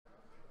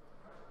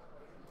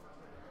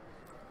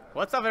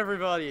What's up,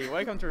 everybody?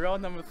 Welcome to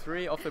round number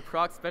 3 of the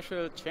Prague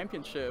Special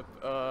Championship.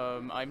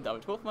 I'm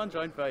David Hofmann,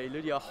 joined by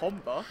Lydia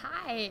Homba.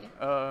 Hi.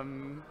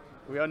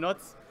 We are not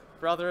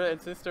brother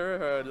and sister.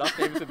 Her last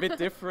name is a bit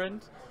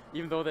different,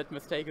 even though that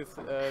mistake is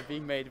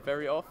being made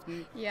very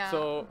often. Yeah,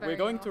 so we're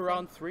going to often.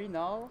 round 3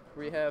 now.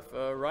 We have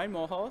Ryan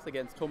Morehouse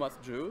against Tomas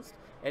Juiced.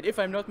 And if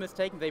I'm not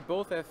mistaken, they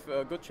both have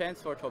a good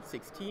chance for top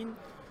 16.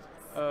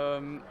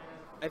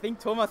 I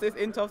think Tomas is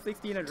in top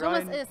 16 and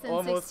Tomas Ryan is in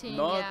almost 16,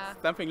 not, yeah.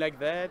 something like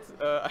that.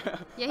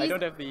 Yeah, I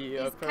don't have the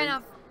he's kind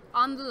of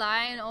on the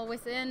line,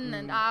 always in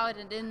and out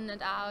and in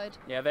and out.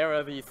 Yeah, there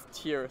are these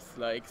tiers,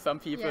 like some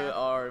people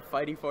are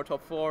fighting for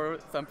top 4,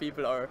 some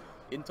people are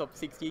in top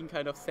 16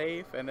 kind of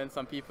safe, and then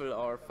some people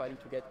are fighting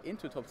to get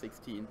into top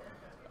 16.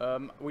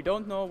 We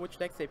don't know which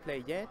decks they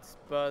play yet,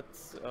 but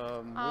we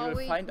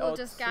will find out We'll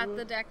just get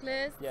the deck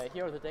list. Yeah,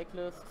 here are the deck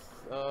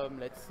lists.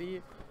 Let's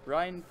see.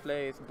 Ryan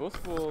plays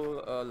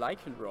Buzzwole,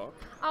 Lycanroc.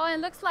 Oh,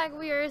 and it looks like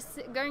we are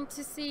going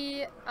to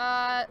see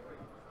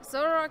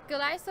Zoroark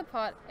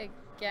Glycopod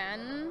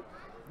again.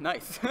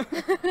 Nice.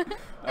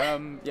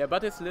 Yeah,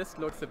 but his list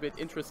looks a bit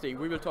interesting.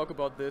 We will talk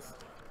about this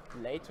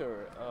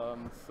later.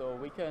 So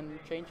we can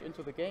change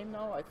into the game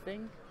now, I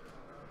think.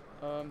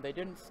 They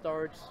didn't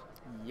start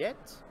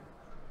yet.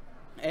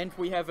 And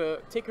we have a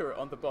ticker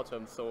on the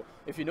bottom. So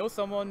if you know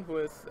someone who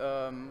is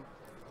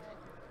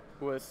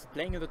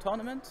playing in the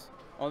tournament,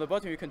 on the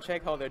bottom you can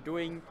check how they're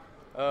doing.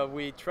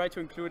 We try to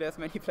include as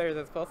many players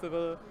as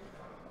possible.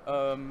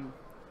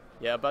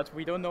 Yeah, but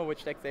we don't know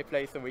which decks they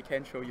play, so we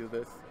can't show you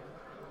this.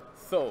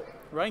 So,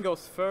 Ryan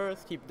goes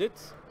first. He did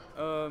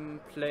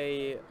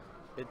play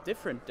a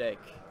different deck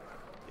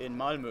in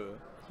Malmö.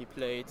 He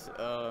played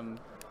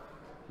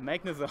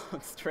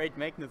Magnezone, straight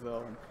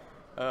Magnezone,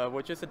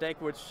 which is a deck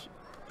which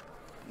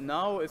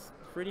now is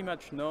pretty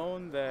much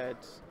known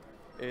that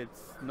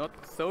it's not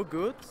so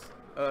good.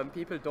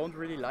 People don't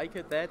really like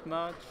it that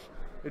much.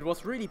 It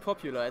was really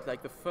popular at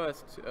like the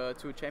first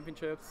 2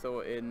 championships,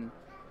 so in,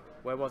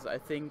 where was it? I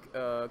think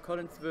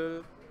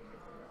Collinsville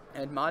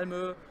and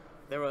Malmö.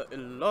 There were a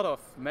lot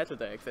of metal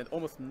decks, and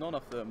almost none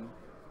of them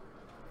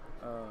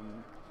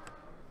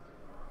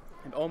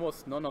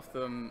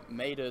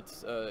made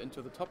it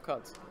into the top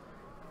cuts.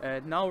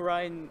 And now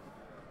Ryan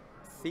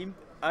seemed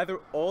either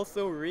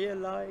also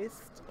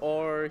realized,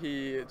 or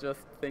he just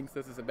thinks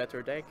this is a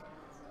better deck.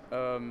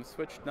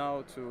 Switched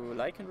now to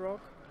Lycanroc.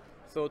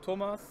 So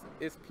Tomas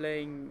is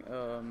playing.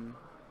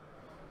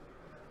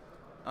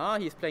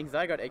 He's playing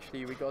Zygarde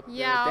actually. We got we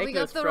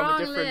got the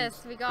wrong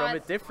list. We got from a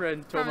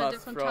different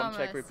Tomas from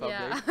Czech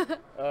Republic.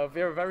 Yeah.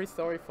 We're very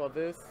sorry for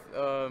this.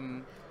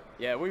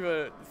 Yeah, we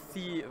will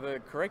see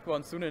the correct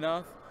one soon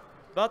enough.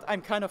 But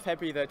I'm kind of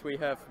happy that we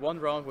have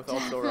one round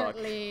without Zoroark.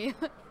 Definitely.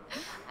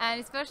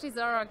 And especially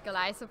Zoroark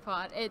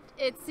Glycopod.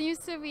 It seems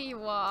to be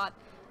what,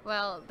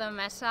 well, the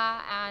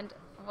meta, and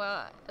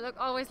well, it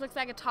always looks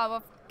like a top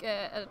of,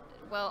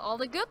 well, all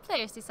the good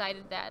players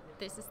decided that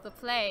this is the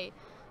play.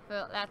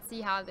 Well, let's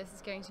see how this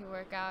is going to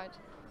work out.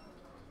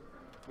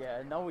 Yeah,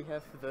 and now we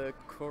have the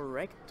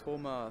correct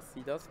Tomas.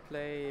 He does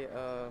play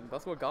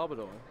Buzzwole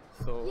Garbodor.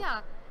 So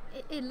yeah,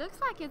 it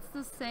looks like it's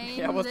the same.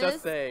 Yeah, I was list.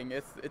 just saying,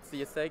 it's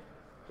the exact.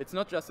 It's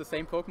not just the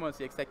same Pokemon; it's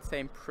the exact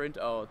same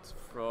printout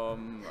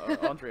from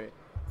Andre.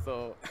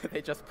 So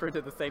they just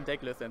printed the same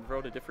deck list and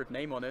wrote a different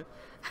name on it.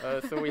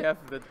 So we have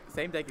the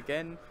same deck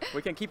again.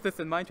 We can keep this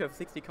in mind to have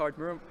 60 card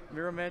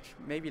mirror match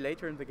maybe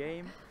later in the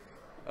game.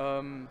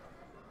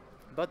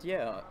 But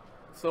yeah,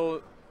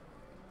 so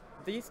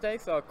these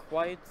decks are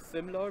quite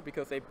similar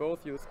because they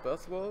both use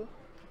Buzzwole,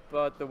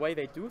 but the way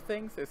they do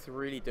things is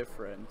really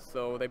different.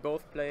 So they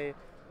both play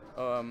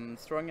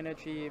Strong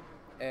Energy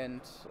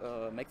and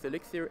Max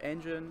Elixir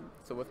engine.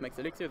 So with Max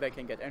Elixir they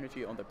can get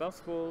energy on the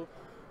Buzzwole.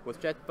 With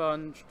Jet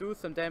Punch, do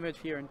some damage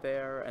here and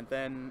there, and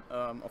then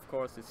of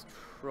course this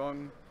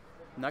strong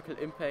Knuckle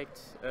Impact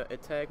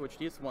attack, which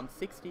deals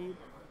 160.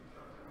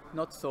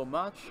 Not so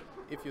much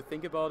if you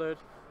think about it.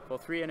 For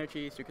 3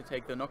 energies you can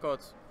take the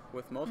knockouts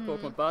with most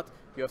Pokemon, but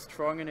you have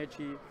strong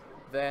energy.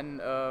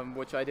 Then,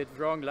 which I did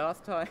wrong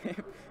last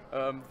time,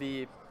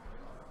 the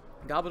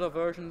Garbodor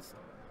versions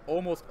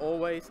almost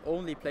always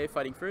only play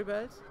Fighting Fury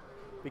Belt,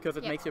 because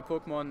it makes your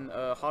Pokemon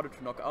harder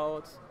to knock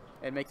out,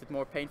 and makes it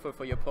more painful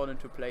for your opponent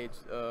to play it,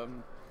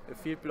 a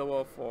Field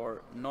Blower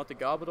for not a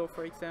Garbodor,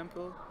 for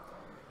example.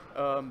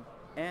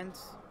 And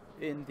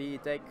in the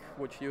deck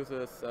which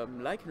uses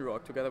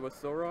Lycanroc together with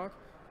Zoroark,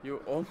 you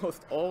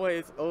almost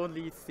always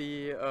only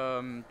see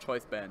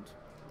Choice Band.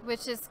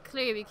 Which is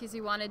clear because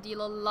you want to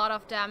deal a lot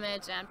of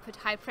damage and put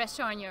high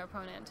pressure on your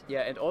opponent.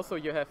 Yeah, and also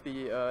you have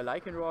the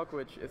Lycanroc,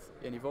 which is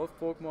an evolved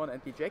Pokemon,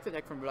 and the Jax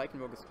attack from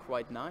Lycanroc is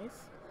quite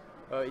nice.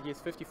 It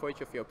is 50 for each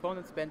of your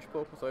opponent's bench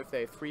Pokemon, so if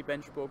they have 3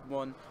 bench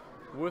Pokemon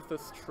with a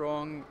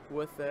strong,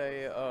 with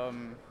a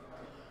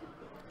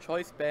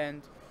Choice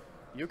Band,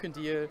 you can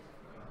deal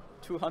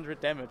 200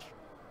 damage,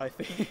 I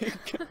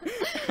think.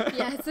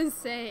 Yeah, it's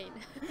insane.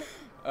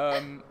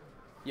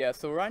 Yeah,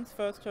 so Ryan's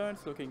first turn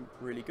is looking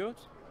really good.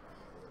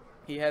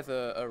 He has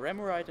a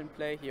Remoraid in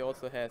play, he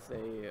also has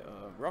a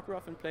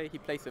Rockruff in play, he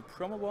plays a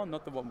promo one,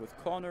 not the one with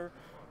corner,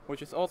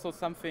 which is also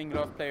something a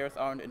lot of players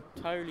aren't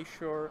entirely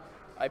sure.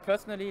 I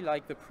personally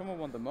like the promo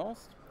one the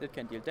most, it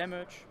can deal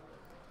damage,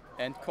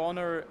 and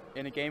corner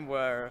in a game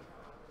where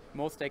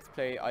most decks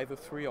play either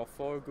 3 or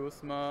 4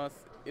 Guzmas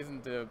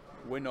isn't a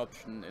win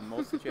option in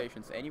most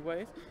situations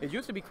anyways. It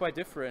used to be quite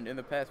different in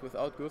the past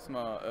without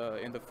Guzma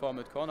in the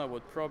format corner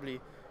would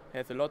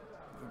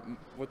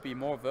be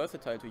more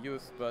versatile to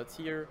use, but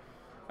here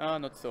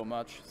not so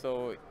much.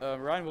 So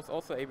Ryan was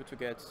also able to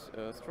get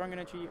strong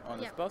energy on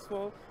his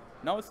Buzzwole.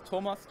 Now it's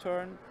Tomas'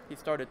 turn. He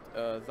started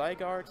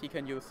Zygarde. He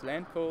can use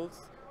land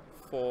pulls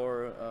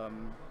for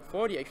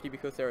 40 actually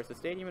because there is a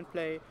stadium in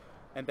play,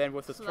 and then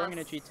with the strong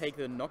energy take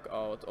the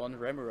knockout on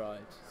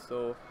Remoraid.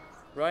 So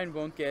Ryan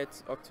won't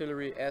get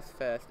Octillery as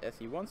fast as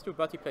he wants to,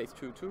 but he plays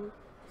 2-2,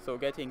 so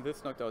getting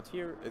this knocked out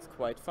here is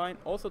quite fine.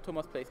 Also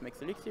Tomas plays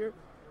Max Elixir,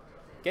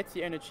 gets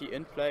the energy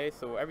in play,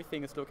 so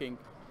everything is looking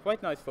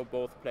quite nice for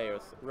both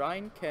players.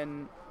 Ryan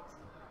can,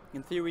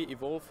 in theory,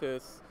 evolve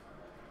his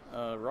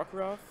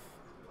Rockruff,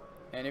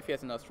 and if he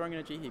has enough strong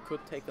energy, he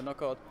could take the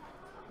knockout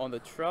on the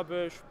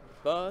Trubbish,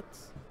 but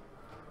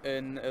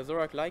in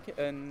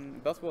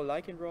Buzzwole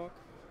Lycanroc,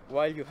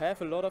 while you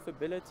have a lot of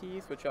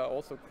abilities, which are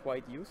also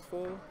quite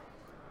useful,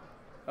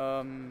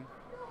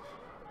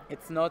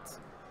 it's not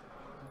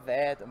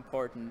that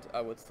important,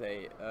 I would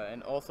say.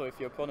 And also, if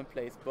your opponent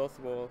plays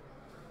Buzzwole,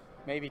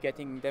 maybe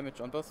getting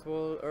damage on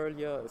Buzzwole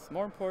earlier is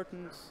more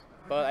important.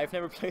 But I've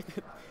never played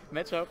that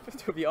matchup,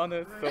 to be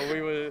honest, so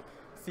we will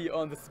see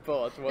on the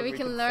spot what we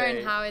can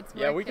learn how it's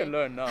working. Yeah, we can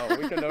learn now.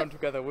 We can learn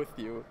together with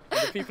you.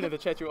 And the people in the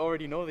chat who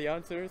already know the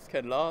answers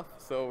can laugh,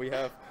 so we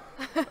have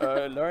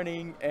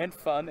learning and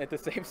fun at the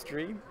same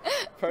stream.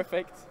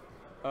 Perfect.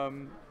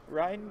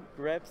 Ryan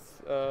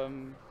grabs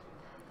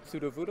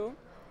Sudowoodo.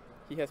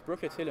 He has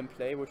Brooklet Hill in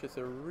play, which is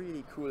a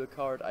really cool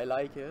card. I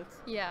like it.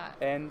 Yeah.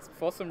 And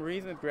for some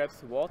reason it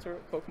grabs water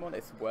Pokemon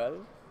as well.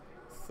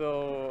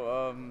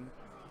 So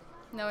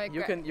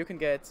you can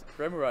get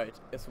Remoraid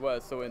as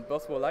well. So in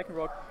Buzzwole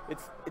Lycanroc,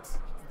 it's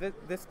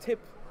this tip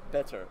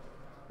better.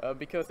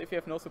 Because if you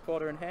have no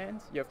supporter in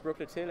hand, you have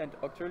Brooklet Hill and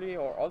Octillery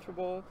or Ultra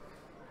Ball.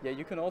 Yeah,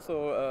 you can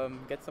also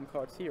get some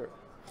cards here.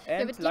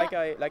 And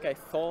yeah, like I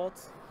thought,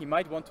 he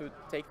might want to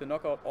take the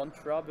knockout on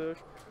Trubbish,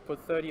 put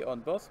 30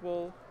 on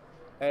Buzzwole,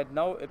 and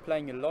now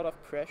applying a lot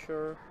of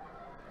pressure.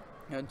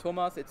 And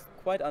Tomas, it's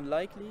quite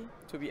unlikely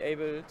to be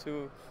able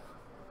to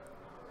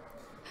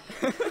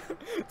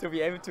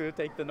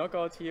take the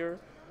knockout here.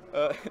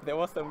 There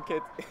was some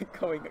kid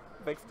going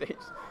backstage.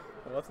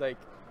 I was like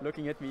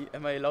looking at me,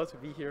 am I allowed to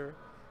be here?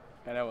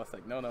 And I was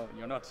like, no,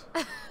 you're not.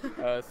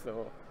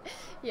 So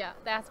yeah,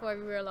 that's why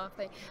we were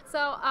laughing.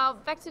 So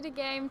back to the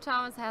game.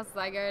 Tomas has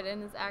Zygarde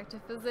in his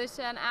active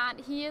position, and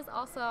he is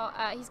also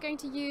he's going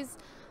to use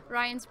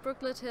Ryan's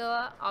Brooklet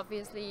Hill.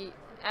 Obviously,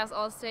 as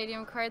all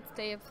stadium cards,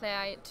 they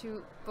apply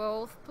to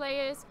both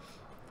players,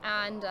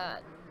 and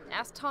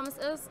as Tomas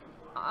is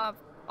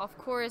of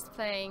course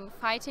playing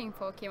fighting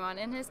Pokemon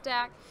in his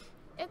deck,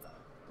 it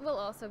will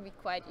also be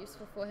quite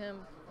useful for him.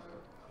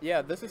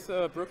 Yeah, this is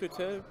Brooklet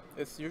Hill.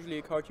 It's usually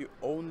a card you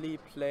only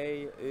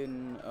play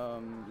in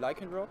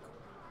Lycanroc.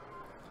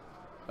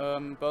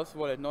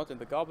 Buzzwole not in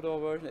the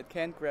Garbodor version. It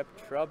can grab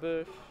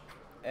Trubbish,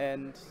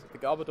 and the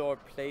Garbodor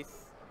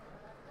plays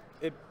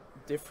it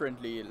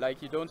differently.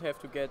 Like, you don't have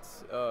to get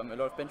a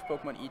lot of bench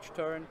Pokemon each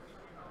turn,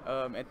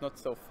 and not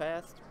so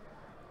fast.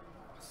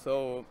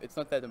 So it's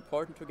not that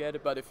important to get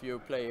it, but if you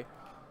play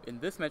in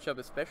this matchup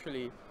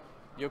especially,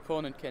 your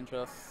opponent can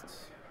just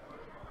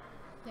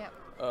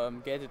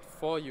get it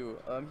for you.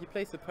 He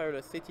plays the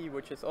Parallel City,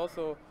 which is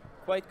also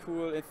quite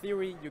cool. In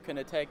theory, you can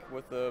attack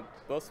with the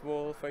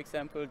Buzzwole, for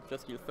example,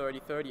 just deal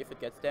 30-30 if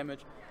it gets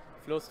damage.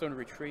 Floatstone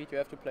Retreat, you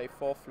have to play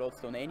 4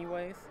 Floatstone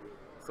anyways,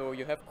 so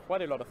you have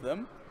quite a lot of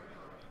them.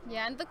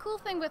 Yeah, and the cool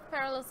thing with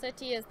Parallel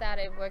City is that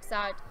it works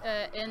out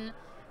in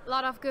a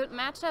lot of good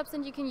matchups,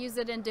 and you can use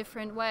it in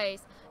different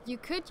ways. You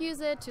could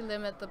use it to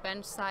limit the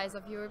bench size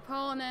of your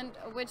opponent,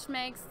 which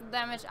makes the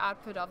damage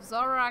output of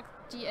Zoroark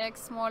GX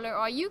smaller,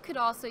 or you could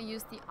also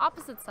use the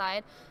opposite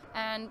side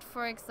and,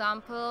 for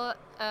example,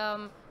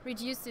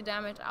 reduce the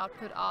damage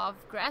output of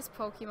grass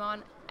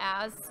Pokemon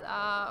as,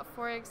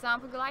 for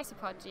example,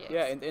 Golisopod GX.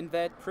 Yeah, and in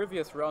that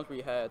previous round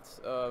we had,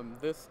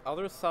 this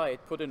other side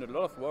put in a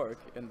lot of work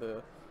in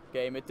the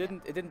game. It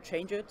didn't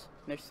change it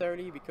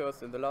necessarily,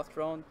 because in the last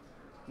round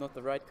not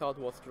the right card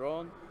was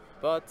drawn,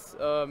 but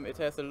it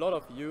has a lot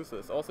of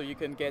uses. Also, you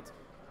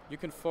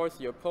can force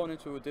your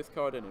opponent to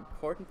discard an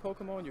important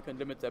Pokemon. You can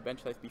limit their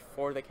bench size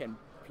before they can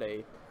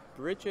play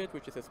Bridget,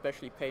 which is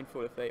especially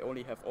painful if they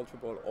only have Ultra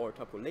Ball or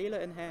Tapu Lele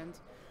in hand.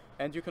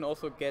 And you can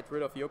also get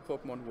rid of your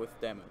Pokemon with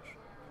damage.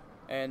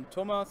 And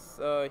Tomas,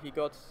 he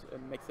got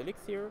Max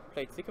Elixir,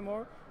 played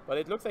Sycamore, but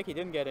it looks like he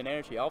didn't get an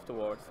energy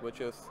afterwards,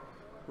 which is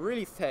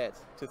really sad,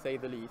 to say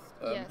the least.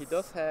 Yes. He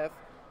does have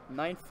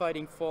 9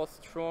 Fighting, 4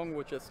 Strong,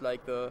 which is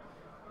like the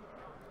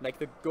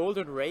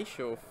golden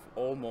ratio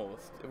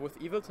almost. With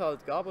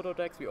Eviltald Garbodor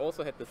decks, we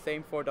also had the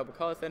same 4 double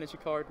colors energy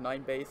card,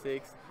 9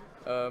 basics,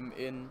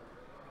 In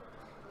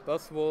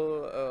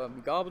Buzzwole,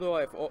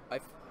 Garbodor,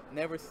 I've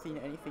never seen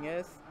anything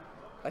else,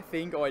 I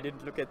think, or I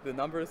didn't look at the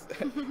numbers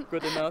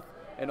good enough.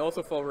 And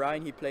also for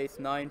Ryan, he plays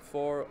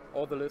 9-4.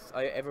 All the lists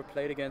I ever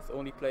played against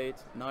only played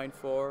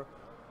 9-4.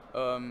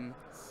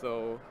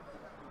 So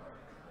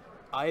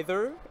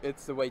either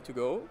it's the way to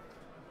go,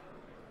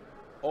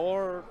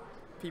 or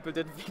people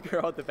didn't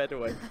figure out the better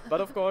way.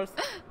 But of course,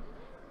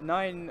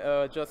 9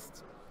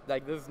 just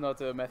like this is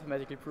not a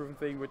mathematically proven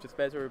thing which is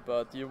better,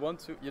 but you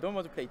don't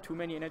want to play too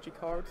many energy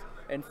cards.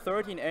 And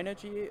 13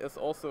 energy is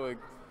also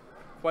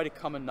quite a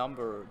common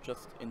number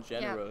just in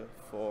general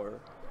for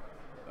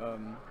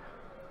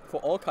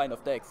all kind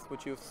of decks,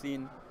 which you've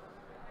seen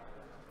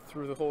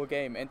through the whole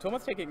game. And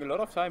Tomas taking a lot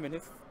of time in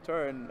his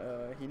turn.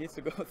 He needs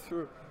to go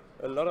through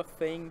a lot of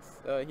things.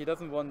 He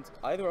doesn't want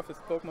either of his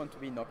Pokemon to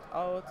be knocked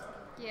out.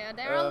 Yeah,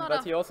 there are a lot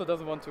but he also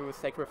doesn't want to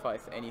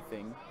sacrifice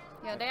anything.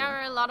 Yeah, there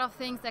are a lot of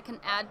things that can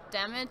add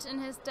damage in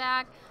his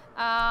deck.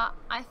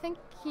 I think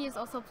he is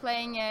also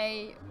playing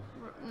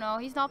no,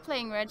 he's not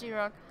playing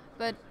Regirock,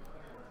 but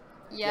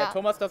yeah,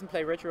 Tomas doesn't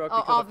play Regirock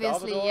because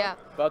obviously, of Garbodor, yeah.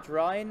 But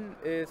Ryan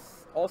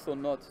is also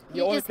not. He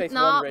only plays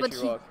one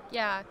Regirock.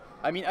 Yeah.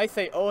 I mean, I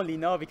say only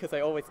now because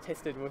I always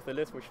tested with the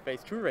list which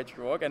plays 2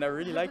 Regirock, and I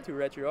really like 2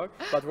 Regirock,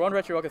 but 1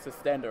 Regirock is a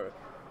standard,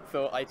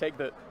 so I take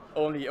the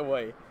only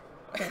away.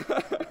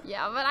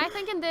 Yeah, but I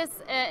think in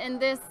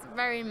this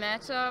very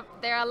matchup,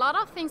 there are a lot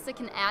of things that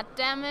can add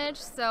damage,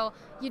 so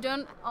you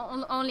don't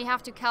only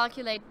have to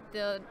calculate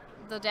the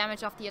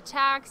damage of the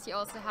attacks, you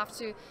also have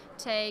to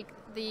take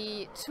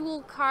the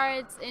tool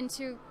cards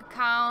into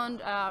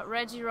account,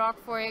 Regirock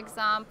for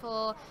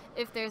example,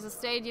 if there's a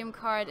stadium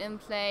card in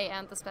play,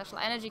 and the special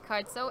energy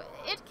card, so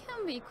it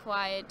can be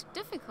quite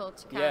difficult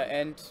to count. Yeah,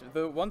 and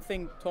the one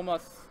thing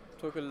Tomas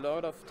took a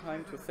lot of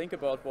time to think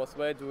about was,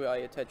 where do I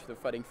attach the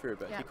Fighting Fury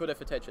Belt? He could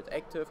have attached it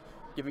active,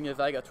 giving his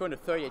Zygarde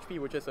 230 HP,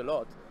 which is a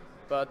lot,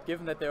 but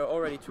given that there are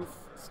already 2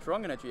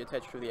 strong energy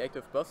attached to the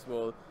active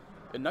Buzzwole,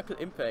 a Knuckle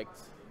Impact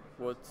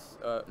would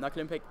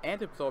Knuckle Impact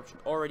and Absorption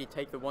already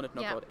take the one-hit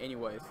knockout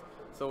anyways.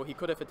 So he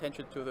could have attached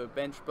it to the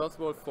bench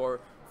Buzzwole for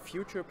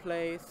future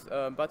plays,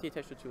 but he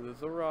attached it to the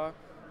Zora,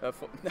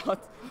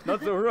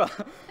 not Zora,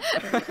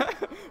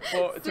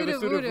 to the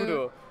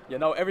Sudowoodo. Yeah,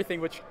 now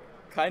everything which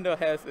kind of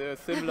has a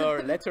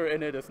similar letter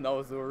in it is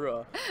now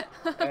Zora.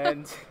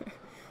 And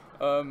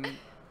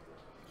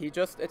he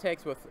just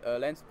attacks with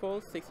Lance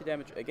Pulse, 60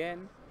 damage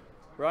again.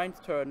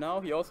 Ryan's turn now,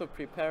 he also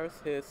prepares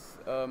his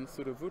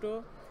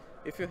Sudowoodo.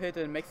 If you hit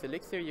a Max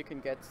Elixir, you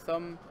can get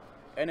some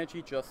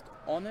energy just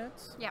on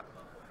it. Yep.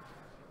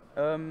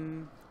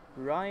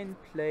 Ryan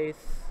plays...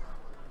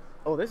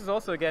 Oh, this is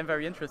also again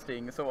very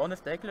interesting. So on his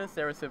deck list,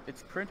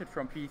 it's printed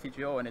from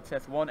PTCGO and it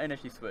says 1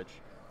 energy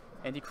switch.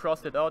 And he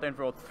crossed it out and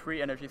wrote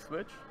 3 energy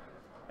switch.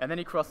 And then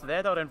he crossed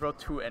that out and wrote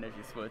 2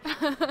 energy switch.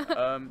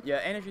 Yeah,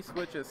 energy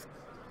switch is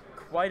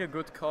quite a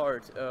good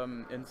card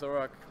in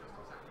Zorak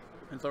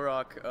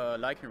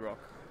Lycanroc.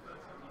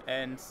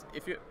 And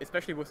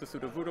especially with the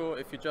Sudowoodo,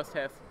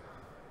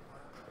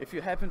 if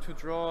you happen to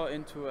draw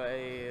into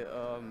a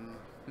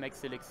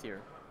Max Elixir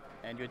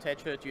and you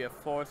attach it, you have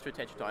force to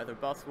attach it to either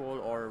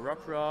Buzzwole or a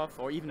Rockruff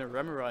or even a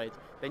Remoraid,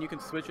 then you can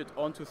switch it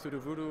onto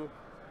Sudowoodo,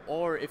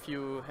 or if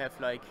you have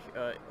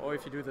or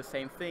if you do the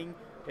same thing,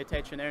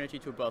 attach an energy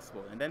to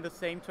Buzzwole. And then the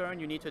same turn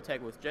you need to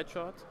attack with Jet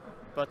Shot,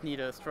 but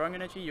need a strong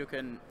energy, you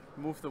can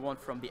move the one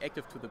from the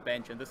active to the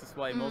bench, and this is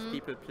why most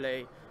people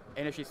play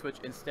Energy Switch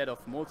instead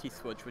of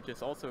Multi-Switch, which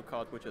is also a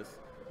card which is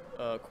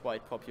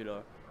quite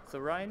popular. So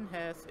Ryan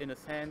has in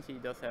his hand, he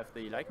does have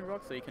the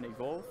Lycanroc, so he can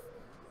evolve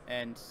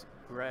and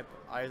grab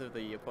either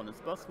the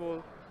opponent's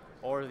Buzzwole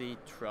or the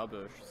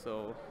Trubbish.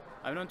 So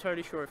I'm not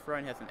entirely sure if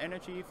Ryan has an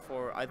energy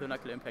for either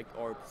Knuckle Impact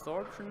or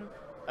Absorption.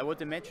 I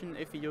would imagine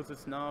if he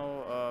uses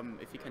now,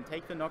 if he can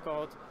take the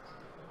knockout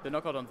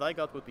on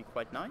Zygarde would be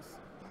quite nice.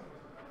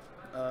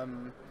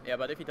 Yeah,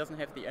 but if he doesn't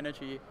have the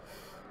energy,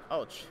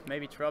 ouch,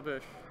 maybe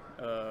Trubbish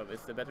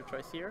is the better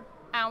choice here.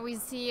 And we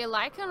see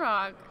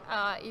Lycanroc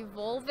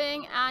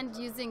evolving and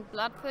using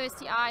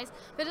Bloodthirsty Eyes,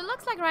 but it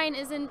looks like Ryan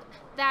isn't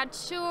that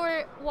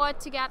sure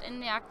what to get in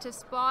the active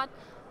spot.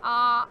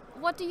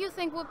 What do you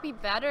think would be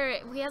better?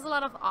 He has a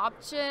lot of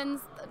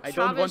options. I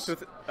don't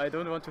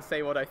want to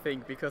say what I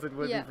think because it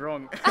will be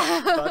wrong.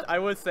 But I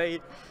will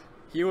say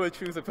he will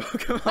choose a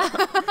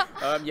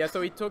Pokemon. Yeah,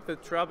 so he took the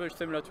Trubbish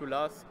similar to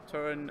last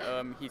turn.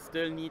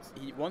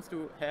 He wants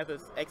to have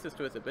access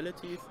to his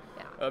abilities.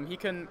 Yeah. He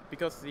can,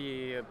 because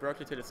the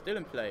Brockletil is still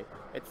in play,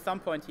 at some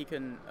point he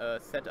can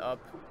set up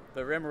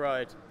the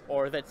Remoraid,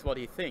 or that's what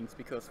he thinks,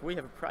 because we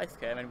have a prize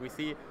cam and we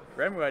see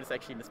Remoraid is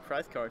actually in his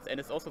prize cards, and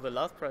it's also the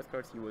last prize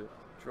cards he will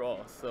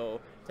draw. So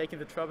taking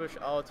the Trubbish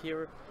out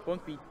here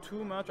won't be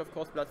too much. Of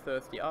course,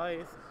 Bloodthirsty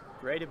Eyes,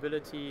 great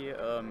ability,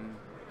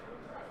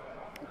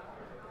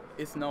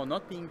 is now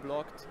not being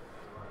blocked.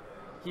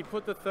 He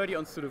put the 30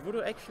 on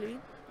Sudowoodo actually,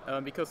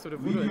 because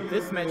Sudowoodo in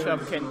this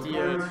matchup can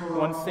deal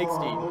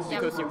 160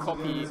 because you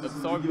copy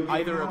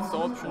either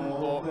Absorption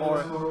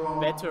or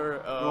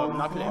better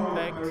Knuckle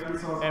Impact,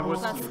 and with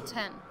plus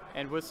 10.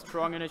 And with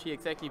strong energy,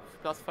 exactly,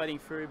 plus fighting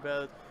Fury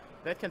Belt,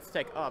 that can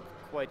stack up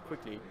quite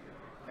quickly.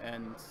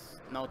 And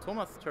now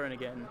Tomas' turn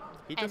again.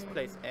 He just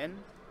plays N.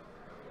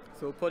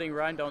 So putting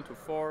Ryan down to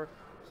 4.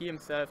 He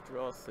himself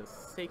draws his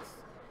 6.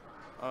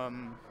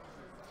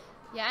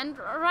 Yeah, and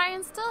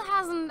Ryan still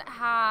hasn't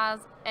has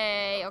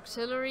a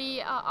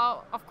auxiliary.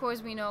 Of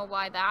course, we know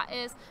why that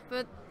is,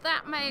 but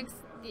that makes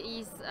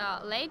these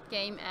late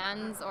game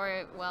ends,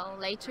 or well,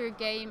 later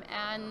game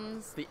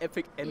ends. The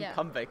epic end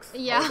comebacks,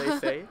 yeah. how they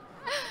say,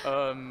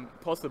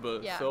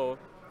 possible. Yeah. So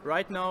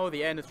right now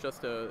the end is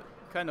just a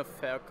kind of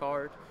fair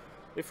card.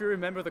 If you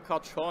remember the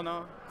card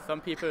Shauna,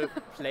 some people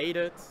played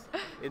it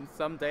in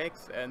some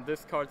decks, and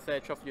this card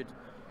said shuffle your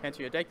hand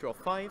to your deck, draw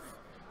 5.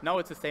 Now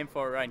it's the same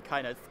for Ryan,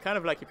 kinda. It's kind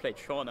of like he played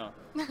Shauna,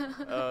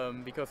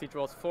 because he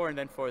draws 4 and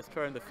then for his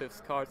turn the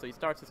 5th card, so he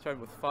starts his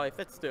turn with 5.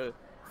 That's still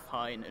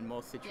fine in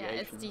most situations.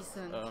 Yeah, it's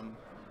decent.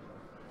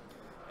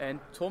 And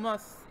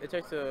Tomas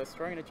attacks a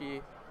strong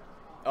energy.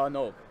 Oh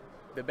no,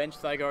 the bench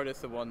Zygarde is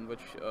the one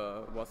which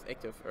was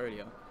active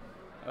earlier.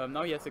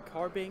 Now he has a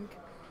Carbink.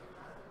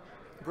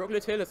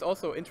 Brooklet Hill is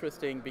also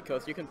interesting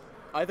because you can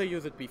either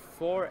use it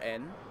before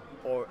N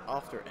or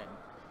after N.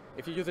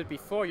 If you use it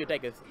before, your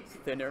deck is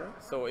thinner,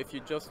 so if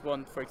you just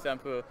want, for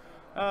example,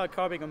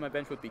 Carbink on my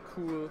bench would be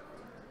cool,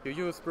 you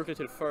use Brooklet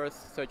Hill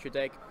first, search your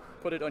deck,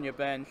 put it on your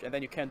bench, and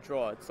then you can't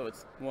draw it, so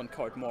it's 1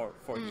 card more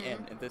for the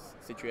N in this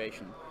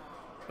situation.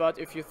 But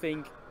if you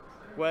think,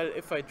 well,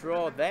 if I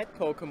draw that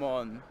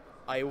Pokemon,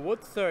 I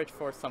would search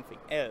for something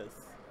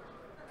else,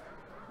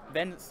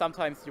 then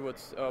sometimes you would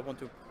want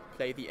to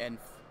play the N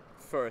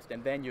first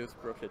and then use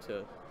Brooklet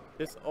Hill.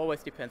 This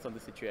always depends on the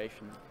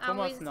situation.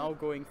 Tomas now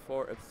going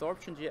for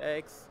Absorption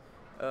GX.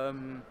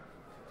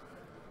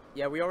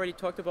 Yeah, we already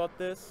talked about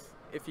this.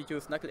 If you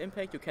use Knuckle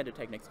Impact, you can't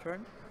attack next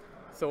turn.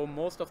 So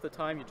most of the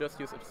time you just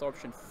use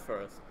Absorption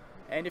first.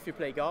 And if you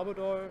play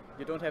Garbodor,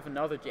 you don't have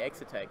another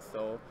GX attack.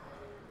 So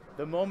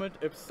the moment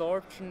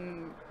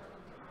Absorption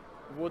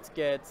would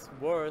get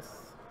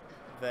worse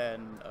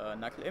than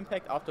Knuckle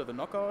Impact after the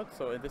knockout,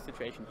 so in this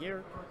situation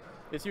here,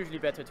 it's usually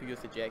better to use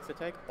the GX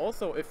attack.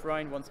 Also, if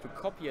Ryan wants to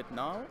copy it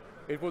now,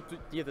 it would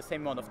deal the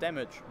same amount of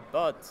damage,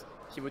 but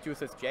he would use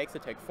his GX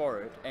attack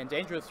for it. And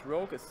Dangerous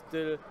Rogue is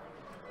still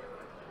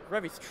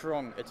very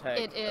strong attack.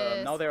 It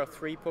is. Now there are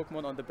 3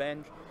 Pokemon on the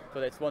bench, so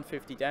that's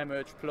 150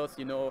 damage, plus,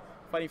 you know,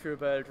 Fighting Fury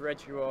Belt,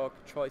 Regirock,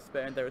 Choice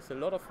Band. There's a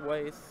lot of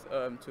ways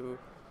to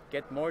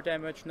get more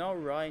damage. Now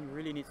Ryan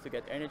really needs to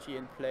get energy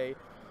in play.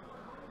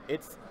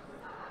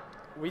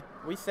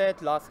 We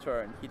said last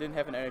turn he didn't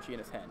have an energy in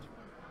his hand.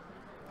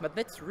 But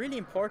that's really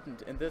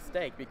important in this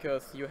deck,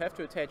 because you have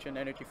to attach an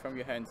energy from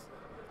your hands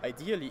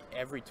ideally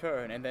every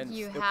turn, and then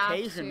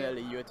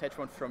occasionally you attach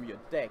one from your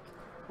deck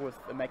with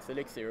a Max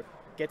Elixir.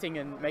 Getting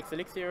a Max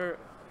Elixir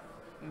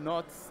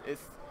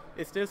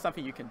is still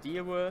something you can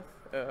deal with.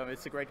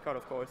 It's a great card,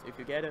 of course, if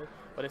you get it,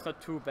 but it's not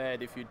too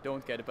bad if you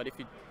don't get it. But if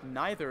you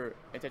neither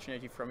attach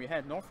energy from your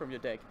hand nor from your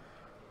deck,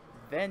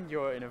 then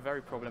you're in a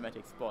very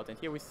problematic spot. And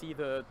here we see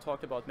the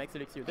talked about Max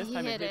Elixir. This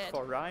time it hits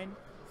for Ryan.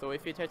 So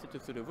if he attaches it to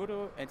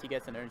Sudowoodo and he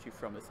gets an energy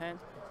from his hand,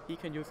 he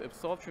can use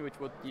Absorption, which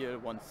would deal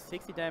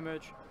 160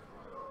 damage.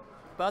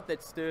 But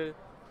that's still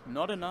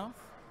not enough.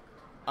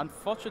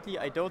 Unfortunately,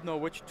 I don't know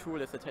which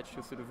tool is attached to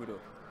Sudowoodo.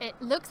 It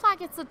looks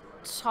like it's a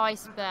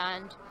Choice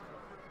Band.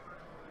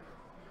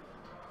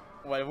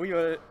 Well, we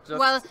will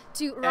just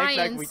to act Ryan's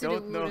like we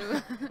don't know.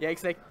 Yeah,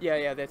 exactly.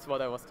 Yeah, that's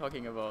what I was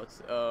talking about.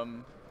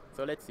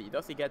 So let's see.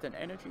 Does he get an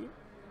energy?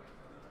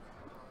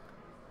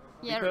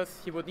 Yeah. Because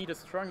he would need a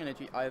strong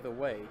energy either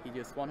way. He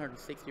deals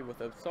 160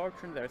 with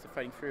Absorption. There's a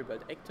Fighting Fury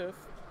Belt active,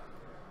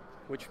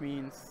 which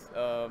means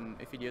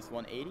if he deals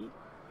 180,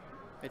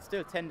 it's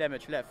still 10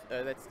 damage left.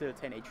 That's still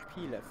 10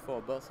 HP left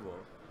for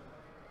Buzzwole.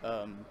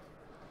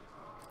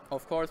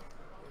 Of course,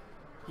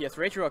 he has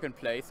Regirock in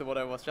play, so what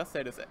I was just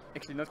said is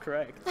actually not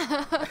correct.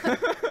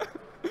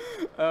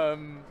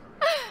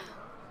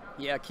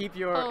 Yeah, keep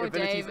your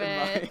abilities in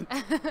mind.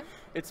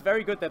 It's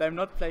very good that I'm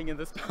not playing in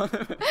this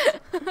tournament.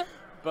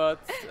 But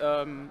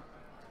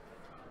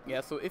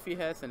yeah, so if he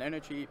has an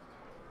energy,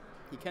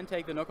 he can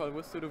take the knockout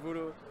with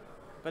Sudowoodo,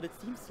 but it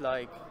seems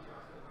like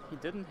he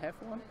didn't have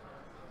one.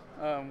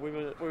 We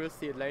will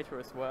see it later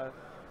as well.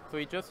 So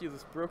he just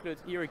uses Brooklet.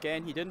 Here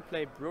again, he didn't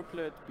play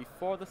Brooklet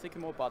before the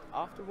Sycamore, but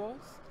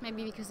afterwards.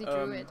 Maybe because he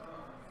drew it.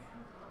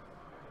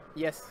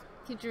 Yes.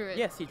 He drew it.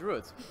 Yes, he drew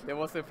it. There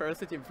was a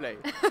Ferocity in play.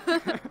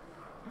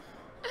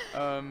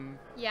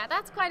 Yeah,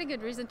 that's quite a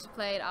good reason to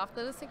play it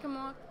after the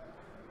Sycamore.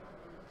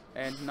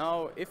 And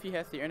now, if he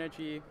has the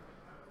energy,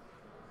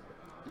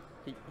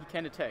 he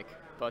can attack.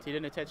 But he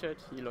didn't attach it.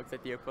 He looks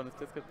at the opponent's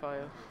discard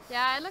pile.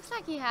 Yeah, it looks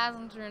like he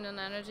hasn't drawn an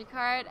energy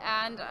card.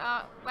 And,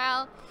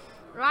 well,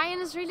 Ryan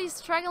is really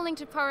struggling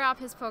to power up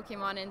his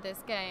Pokemon in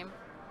this game.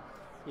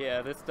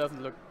 Yeah, this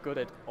doesn't look good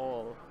at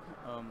all.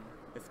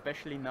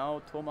 Especially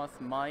now, Tomas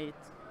might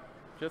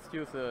just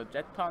use a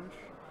Jet Punch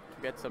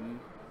to get some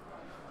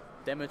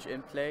damage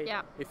in play.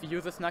 Yeah. If he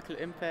uses Knuckle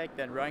Impact,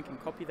 then Ryan can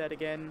copy that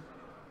again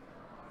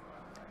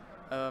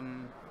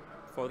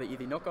for the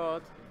easy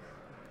knockout.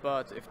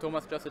 But if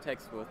Tomas just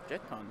attacks with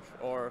Jet Punch,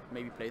 or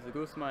maybe plays a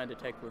Guzma and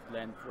attack with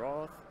Land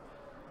Wrath,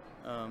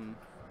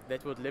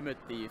 that would limit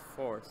the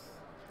force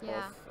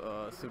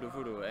of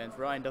Sudowoodo, and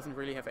Ryan doesn't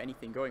really have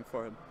anything going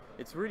for him.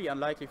 It's really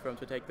unlikely for him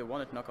to take the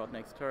one-hit knockout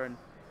next turn.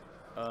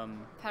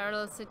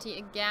 Parallel City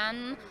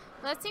again.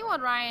 Let's see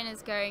what Ryan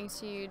is going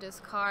to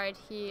discard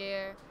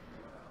here.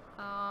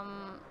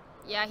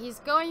 Yeah, he's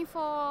going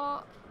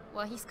for...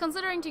 Well, he's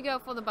considering to go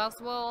for the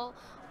Buzzwole.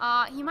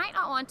 He might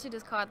not want to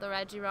discard the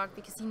Regirock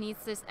because he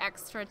needs this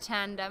extra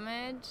 10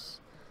 damage.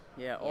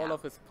 Yeah, all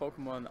of his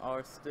Pokemon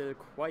are still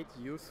quite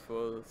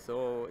useful,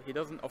 so he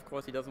doesn't, of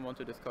course, he doesn't want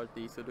to discard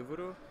the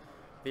Sudowoodo.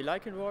 The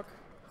Lycanroc,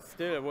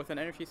 still with an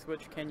energy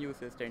switch, can use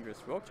his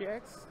Dangerous Rogue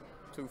GX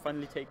to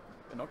finally take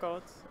a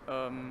knockout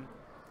on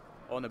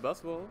a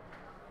Buzzwole.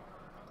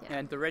 Yeah.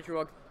 And the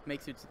Regirock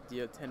makes you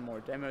deal 10 more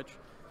damage.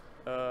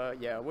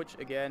 Yeah, which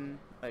again,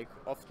 like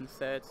often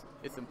said,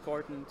 is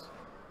important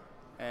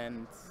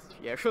and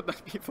yeah, should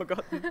not be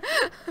forgotten.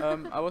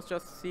 I was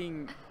just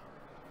seeing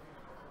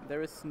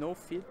there is no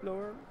Field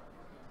Blower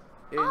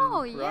in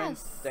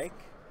Ryan's deck.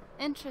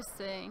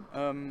 Interesting.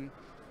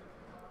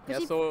 Yeah,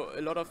 so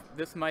a lot of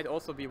this might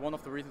also be one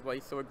of the reasons why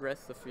he's so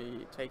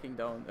aggressively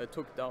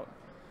took down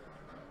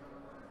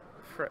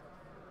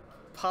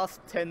past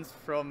tense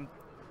from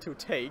to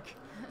take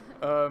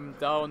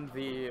down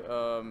the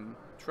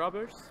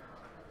Troubles,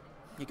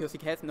 because he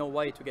has no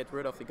way to get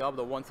rid of the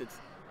Garbodor once it's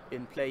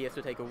in play. He has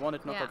to take a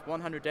one-hit knockout.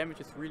 100 damage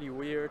is really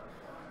weird,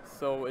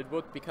 so it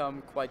would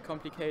become quite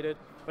complicated.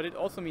 But it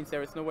also means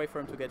there is no way for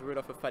him to get rid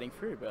of a Fighting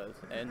Fury Belt.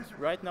 And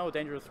right now,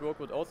 Dangerous Rogue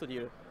would also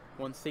deal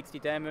 160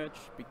 damage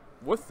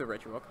with the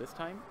Regirock this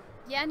time.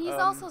 Yeah, and he's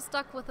also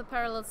stuck with the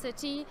Parallel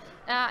City.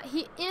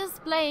 He is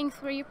playing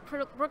 3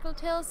 Brooklet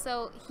Hills,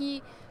 so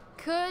he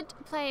could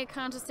play a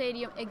Counter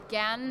Stadium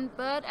again,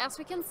 but as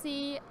we can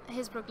see,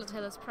 his Brooklet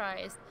Hill is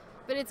prized.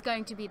 But it's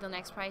going to be the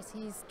next prize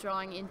he's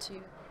drawing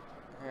into.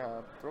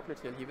 Yeah, Brooklet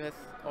Hill, he has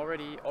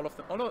already all of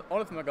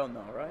them are gone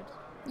now, right?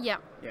 Yeah.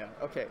 Yeah,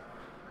 okay.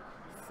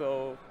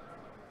 So,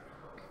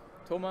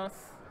 Tomas,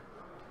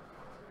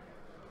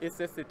 is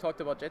this the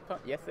talked about Jet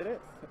Punch? Yes, it is.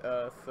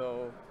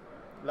 So,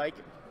 like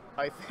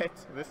I said,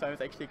 this time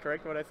it's actually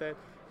correct what I said.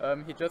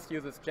 He just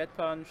uses Jet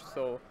Punch,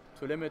 so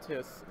to limit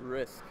his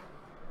risk.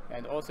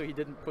 And also he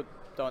didn't put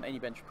down any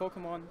bench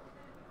Pokemon.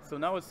 So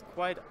now it's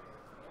quite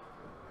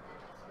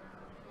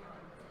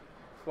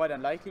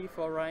unlikely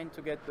for Ryan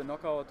to get the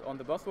knockout on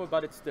the Buzzwole,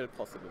 but it's still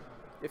possible.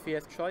 If he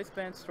has Choice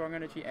Band, Strong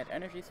Energy and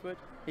Energy Switch,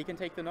 he can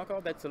take the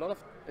knockout. It's a lot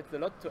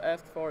to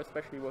ask for,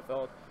 especially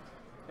without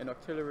an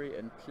Octillery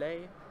in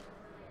play.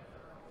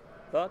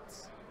 But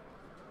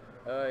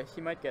he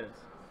might get it.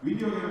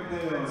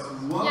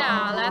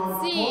 Yeah,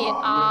 let's see.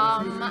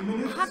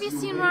 Have you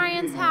seen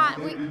Ryan's hat?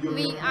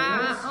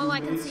 All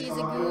I can see is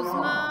a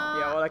Guzma.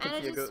 Yeah, all I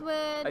can see is a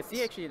Switch. I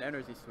see actually an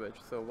Energy Switch.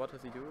 So what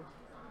does he do?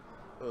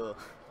 Ugh.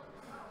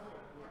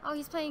 Oh,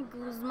 he's playing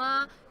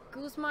Guzma.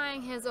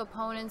 Guzmaing his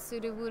opponent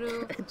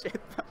Sudowoodo. Jet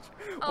Punch.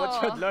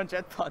 What should learn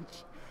Jet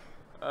Punch?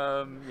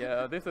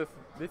 Yeah, these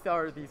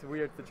are these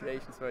weird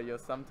situations where you're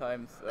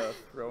sometimes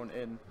thrown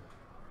in.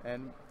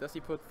 And does he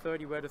put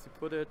 30? Where does he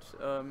put it?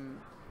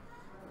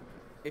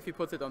 If he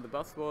puts it on the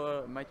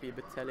Buzzwole, it might be a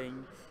bit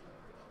telling.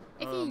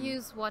 If you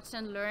use Watch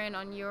and Learn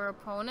on your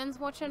opponent's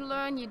Watch and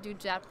Learn, you do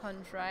Jet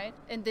Punch, right?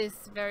 In this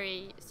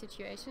very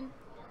situation?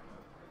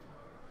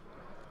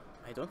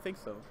 I don't think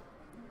so.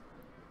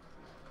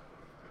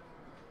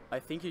 I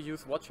think you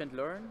use Watch and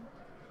Learn,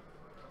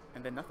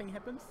 and then nothing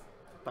happens?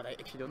 But I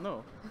actually don't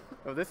know.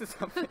 Oh, this is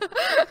something...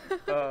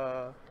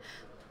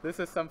 this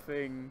is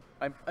something...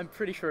 I'm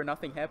pretty sure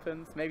nothing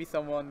happens. Maybe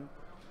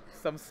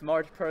some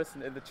smart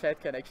person in the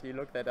chat can actually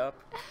look that up.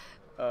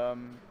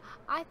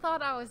 I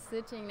thought I was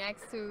sitting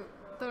next to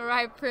the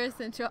right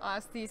person to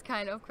ask these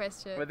kind of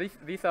questions. But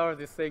these are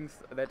the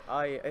things that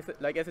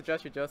as a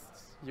judge, you just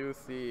use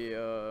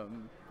the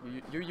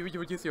you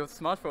would use your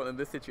smartphone in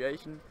this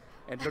situation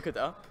and look it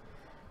up.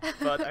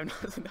 But I'm not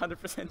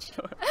 100%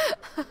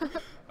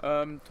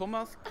 sure.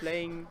 Tomas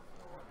playing.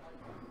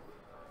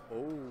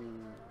 Oh.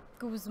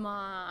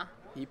 Guzma.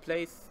 He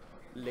plays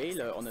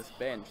Lele on his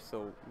bench,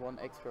 so 1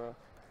 extra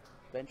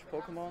bench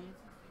Pokemon.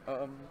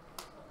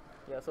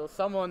 Yeah, so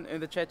someone in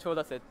the chat told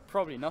us that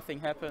probably nothing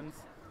happens,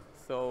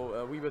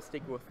 so we will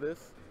stick with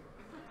this.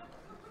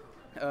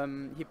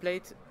 He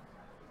played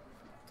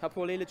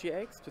Tapu Lele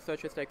GX to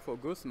search his deck for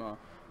Guzma,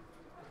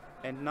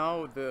 and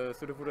now the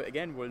Sudowoodo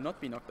again will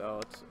not be knocked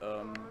out.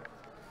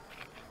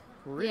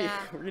 Really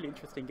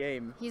interesting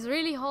game. He's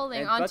really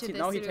holding on to this.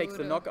 Now he takes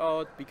the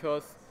knockout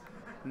because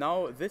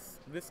now this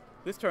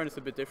turn is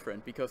a bit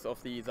different because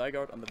of the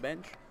Zygarde on the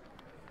bench.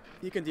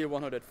 He can deal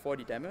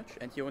 140 damage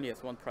and he only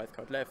has 1 prize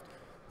card left.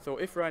 So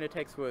if Ryan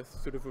attacks with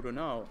Sudowoodo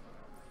now,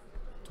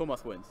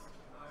 Tomas wins.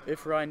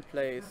 If Ryan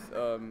plays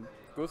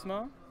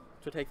Guzma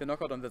to take the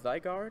knockout on the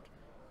Zygarde,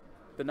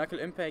 the Knuckle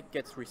Impact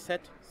gets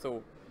reset,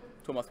 so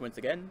Tomas wins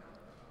again.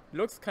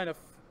 Looks kind of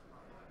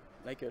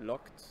like a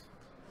locked...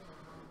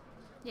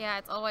 Yeah,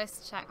 it's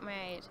always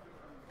checkmate.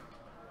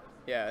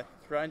 Yeah,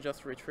 Ryan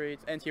just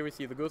retreats, and here we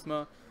see the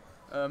Guzma.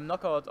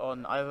 knockout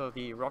on either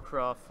the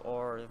Rockruff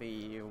or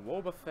the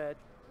Wobbuffet.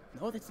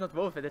 No, that's not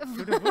Wobbuffet, that's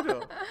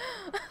Sudowoodo.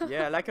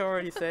 Yeah, like I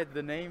already said,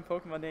 the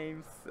Pokemon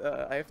names,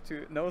 I have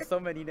to know so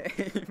many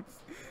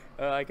names.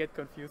 I get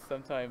confused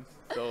sometimes.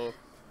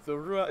 So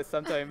Rua is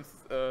sometimes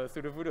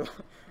Sudowoodo,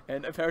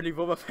 and apparently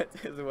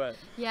Wobbuffet as well.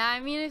 Yeah, I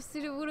mean, if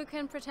Sudowoodo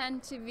can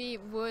pretend to be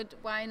wood,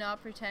 why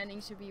not pretending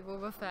to be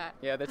Wobbuffet?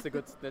 Yeah, that's a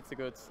good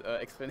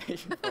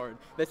explanation for it.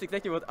 That's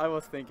exactly what I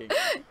was thinking.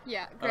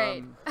 Yeah,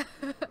 great.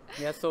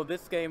 Yeah, so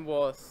this game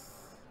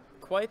was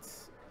quite.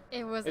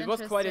 It was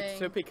quite a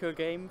typical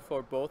game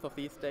for both of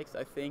these decks,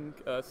 I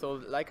think. So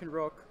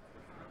Lycanroc,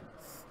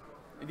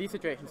 these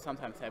situations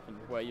sometimes happen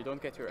where you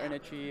don't get your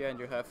energy and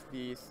you have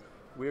these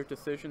weird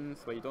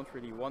decisions where you don't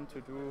really want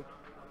to do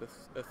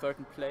a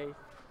certain play,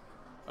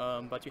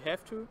 but you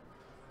have to.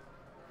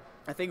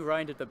 I think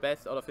Ryan did the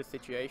best out of his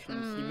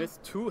situations. He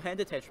missed 2 hand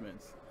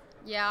attachments.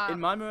 Yeah. In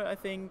Malmö, I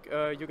think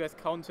you guys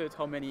counted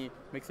how many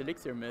Mixed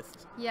Elixir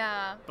missed.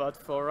 Yeah. But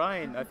for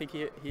Ryan, I think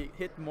he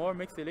hit more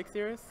Mixed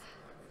Elixirs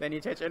than he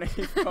attached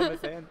energy from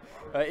his hand.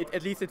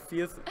 At least it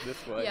feels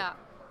this way. Yeah.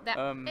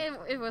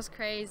 It was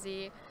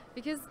crazy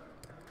because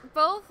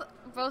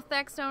both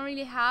decks don't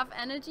really have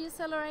energy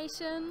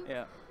acceleration.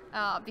 Yeah.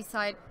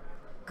 Besides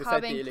the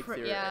Carbink,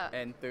 Elixir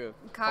and the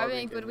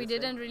Carbink, but we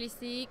didn't really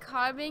see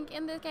Carbink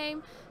in the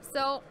game.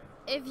 So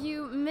if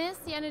you miss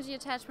the energy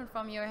attachment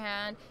from your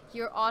hand,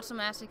 you're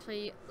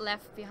automatically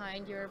left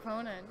behind your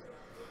opponent.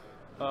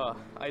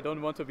 I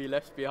don't want to be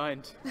left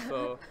behind,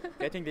 so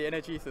getting the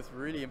energies is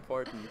really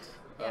important.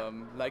 Yeah.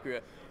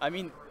 I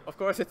mean, of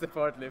course it's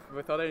important. If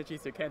without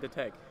energies you can't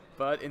attack,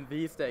 but in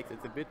these decks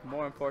it's a bit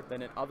more important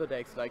than in other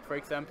decks. Like for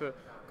example,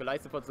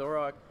 Goliathopod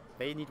Zorak,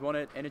 they need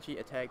 1 energy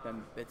attack,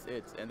 and that's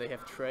it. And they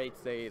have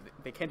traits they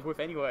can't whiff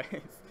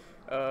anyways.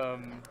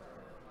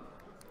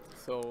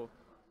 So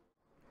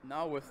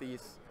now with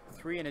these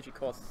 3 energy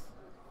costs,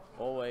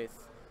 always,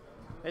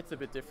 it's a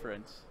bit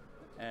different.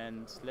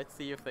 And let's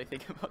see if they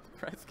think about the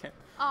price cap.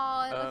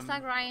 Oh, it looks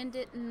like Ryan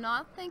did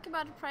not think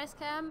about the price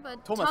cap,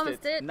 but Thomas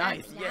did.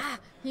 Nice, and, yes. Yeah,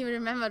 he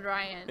remembered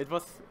Ryan. It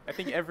was, I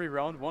think every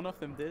round one of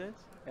them did it,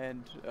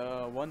 and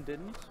 1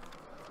 didn't.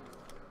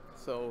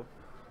 So,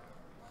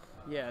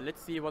 yeah,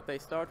 let's see what they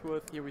start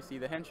with. Here we see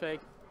the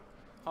handshake.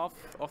 Half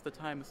of the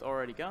time is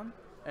already gone.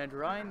 And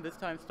Ryan this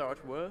time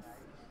starts with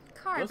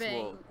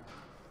Carbink.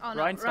 Oh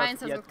no, Ryan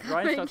starts with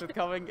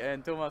Carbink.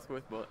 and Thomas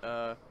with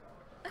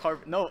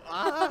no,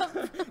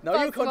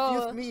 now you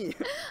confused me.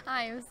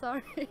 I am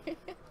sorry.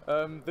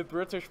 The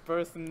British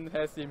person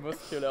has the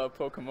muscular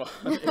Pokemon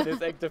in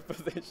his active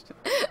position.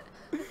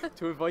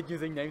 To avoid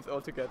using names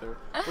altogether.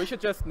 We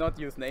should just not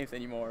use names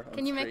anymore.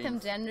 Can you make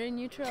them gender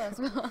neutral as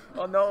well?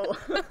 Oh no!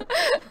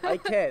 I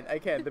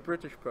can. The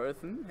British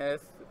person has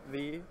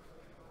the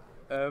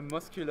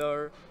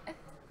muscular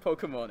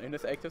Pokemon in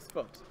his active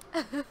spot.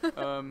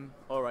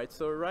 Alright,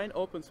 so Ryan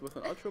opens with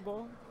an Ultra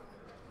Ball.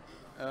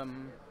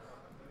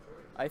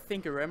 I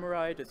think a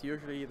Remoraid is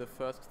usually the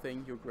first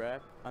thing you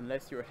grab,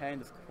 unless your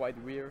hand is quite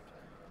weird.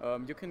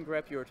 You can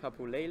grab your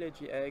Tapu Lele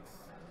GX.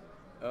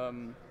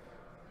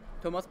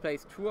 Tomas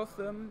plays 2 of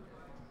them,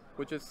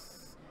 which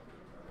is,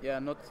 yeah,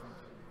 not...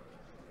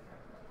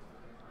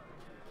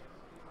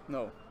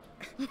 No.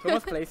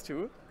 Tomas plays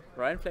 2,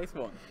 Ryan plays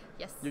 1.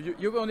 Yes.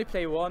 You only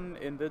play 1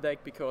 in the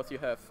deck because you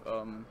have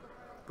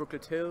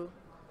Brooklet Hill,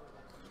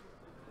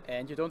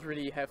 and you don't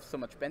really have so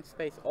much bench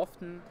space.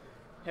 Often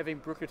having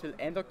Brooklet Hill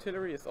and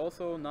Octillery is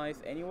also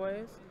nice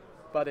anyways,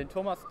 but in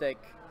Tomas' deck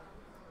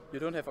you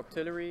don't have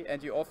Octillery,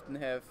 and you often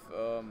have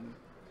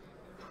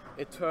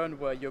a turn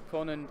where your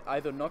opponent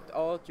either knocked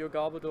out your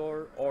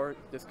Garbodor or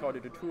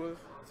discarded a tool,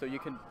 so you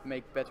can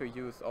make better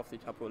use of the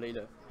Tapu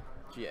Lele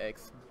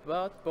GX.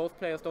 But both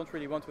players don't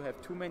really want to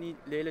have too many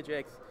Lele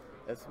GX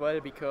as well,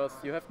 because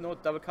you have no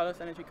double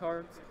colors energy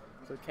cards,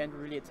 so it can't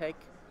really attack.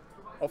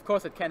 Of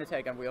course it can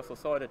attack, and we also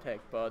saw it attack,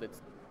 but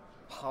it's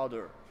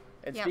harder.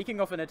 And speaking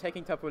of an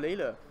attacking Tapu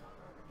Lele,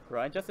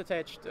 Ryan just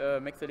attached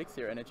Max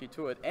Elixir energy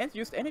to it and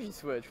used Energy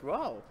Switch.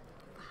 Wow!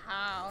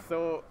 Wow.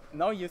 So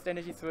now used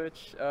Energy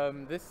Switch.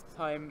 This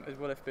time it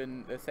would have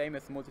been the same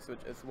as Multi Switch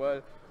as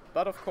well.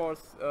 But of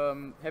course,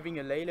 having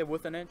a Lele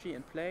with an energy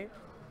in play,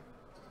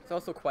 it's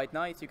also quite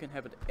nice. You can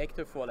have it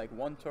active for like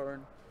 1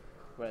 turn,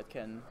 where it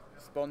can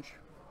sponge,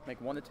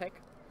 make 1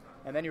 attack,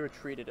 and then you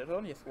retreat it. It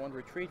only has 1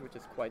 retreat, which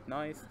is quite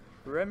nice.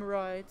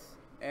 Remoraid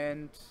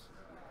and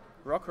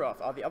Rockruff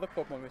are the other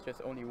Pokemon which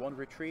has only 1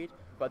 retreat,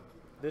 but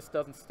this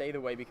doesn't stay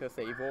the way because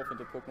they evolve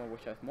into Pokemon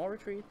which have more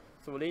retreat.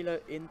 So Lele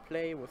in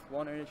play with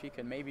 1 energy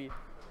can maybe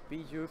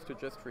be used to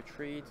just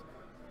retreat.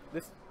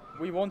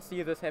 We won't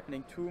see this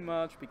happening too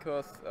much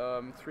because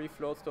 3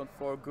 Floatstone,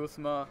 4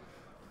 Guzma,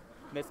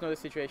 that's not a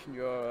situation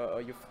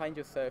you find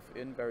yourself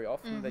in very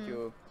often, that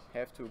you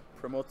have to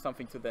promote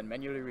something to then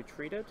manually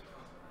retreat it.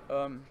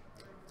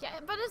 Yeah,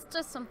 but it's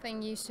just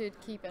something you should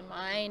keep in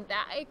mind,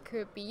 that it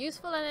could be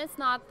useful, and it's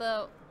not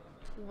the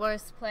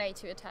worst play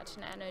to attach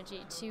an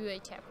energy to a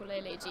Tapu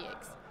Lele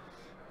GX.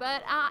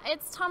 But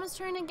it's Thomas'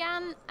 turn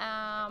again.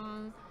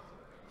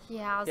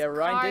 Yeah,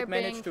 Ryan did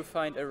manage to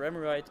find a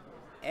Remoraid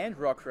and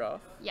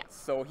Rockruff. Yeah.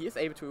 So he is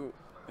able to,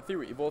 in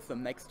theory, evolve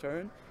them next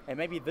turn, and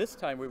maybe this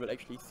time we will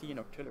actually see an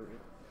Octillery.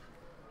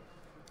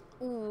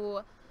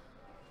 Ooh.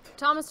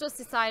 Thomas just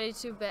decided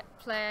to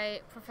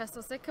play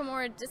Professor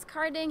Sycamore,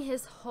 discarding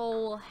his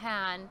whole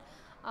hand.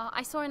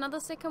 I saw another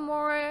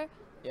Sycamore.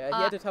 Yeah,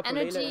 he had a Tapu Lele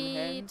energy, in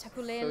hand,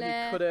 Tapu so he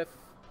Lele. could have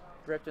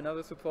grabbed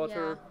another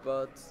supporter,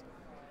 but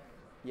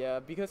yeah,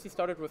 because he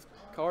started with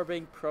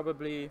Carbink,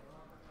 probably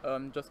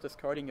just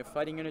discarding your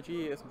fighting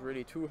energy isn't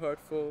really too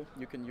hurtful.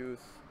 You can use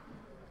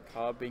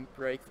Carbink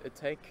Breaks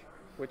Attack,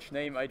 which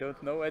name I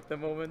don't know at the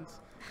moment,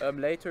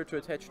 later to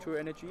attach 2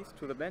 energies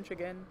to the bench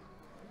again.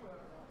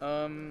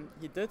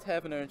 He did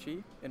have an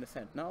energy in his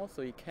hand now,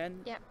 so he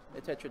can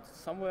attach it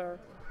somewhere.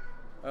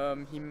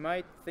 He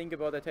might think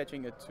about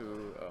attaching it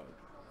to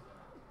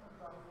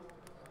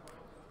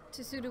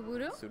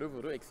Sudowoodo?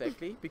 Sudowoodo,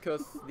 exactly,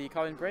 because the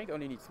Carbon Break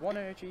only needs 1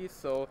 energy,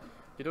 so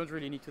you don't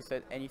really need to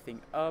set anything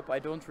up. I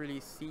don't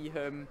really see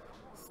him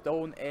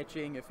Stone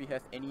Edging if he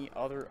has any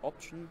other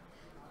option.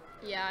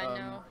 Yeah, I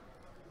know.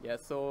 Yeah,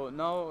 so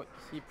now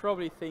he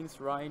probably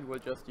thinks Ryan will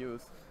just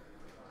use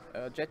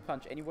Jet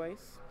Punch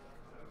anyways.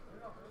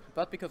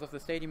 But because of the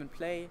stadium in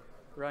play,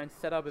 Ryan's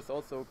setup is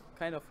also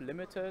kind of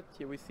limited.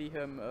 Here we see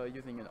him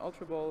using an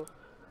Ultra Ball.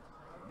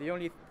 The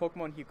only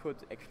Pokemon he could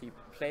actually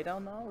play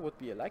down now would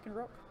be a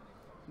Lycanroc.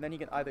 And then he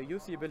can either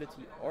use the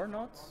ability or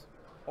not,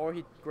 or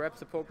he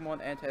grabs a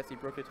Pokemon and has the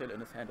Brookitail in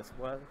his hand as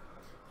well.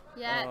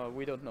 Yeah,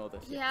 we don't know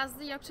this he yet. has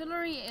the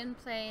Octillery in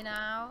play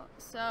now,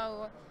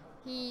 so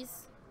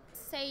he's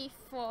safe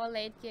for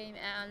late game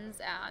ends,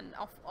 and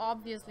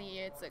obviously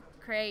it's a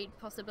great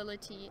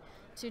possibility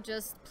to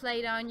just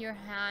play down your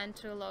hand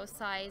to a low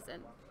size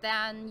and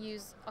then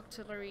use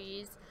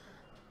Octilleries.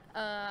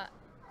 Yeah,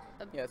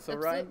 so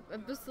Ryan...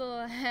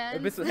 Abyssal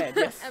Hand. Abyssal Hand,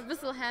 yes.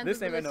 Abyssal Hand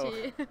this name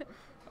ability.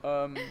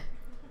 I know.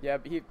 Yeah,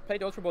 he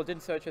played Ultra Ball,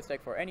 didn't search his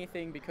deck for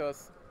anything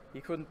because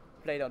he couldn't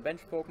play down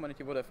bench Pokemon and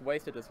he would have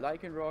wasted his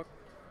Lycanroc.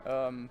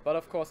 But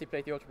of course he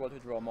played the Ultra Ball to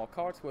draw more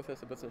cards with his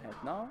Abyssal Hand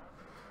now.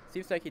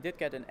 Seems like he did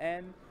get an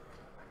N.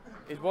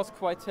 It was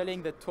quite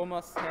telling that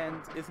Tomas'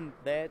 hand isn't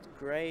that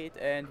great,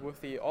 and with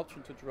the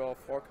option to draw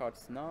 4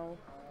 cards now,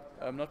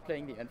 not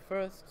playing the N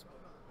first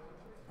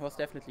was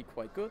definitely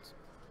quite good.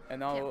 And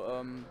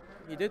now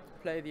he did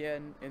play the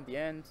N in the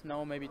end.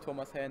 Now maybe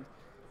Tomas' hand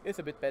is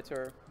a bit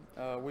better.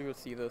 We will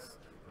see this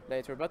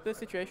later. But the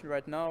situation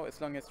right now,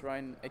 as long as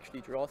Ryan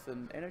actually draws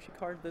an energy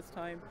card this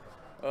time,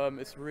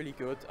 is really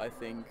good, I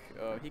think.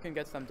 He can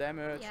get some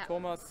damage. Yeah.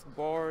 Tomas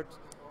board.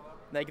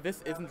 Like,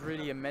 this isn't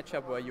really a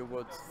matchup where you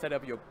would set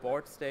up your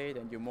board state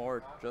and you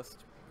more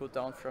just put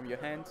down from your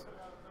hand.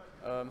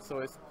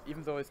 So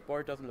even though his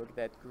board doesn't look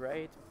that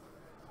great,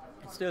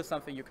 it's still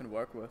something you can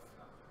work with.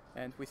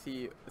 And we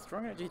see a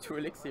strong energy to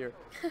Elixir.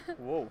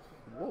 Whoa,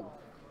 whoa.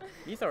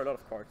 These are a lot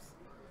of cards.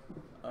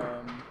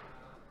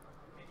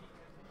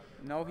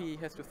 Now he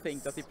has to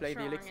think, does he play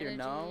the Elixir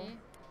now?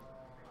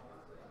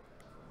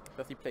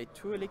 Does he play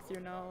 2 Elixir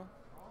now?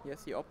 He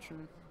has the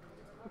option.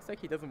 Looks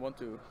like he doesn't want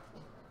to.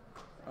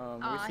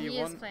 We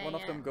see one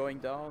of them going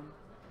down.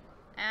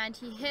 And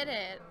he hit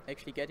it.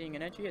 Actually getting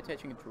energy,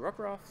 attaching it to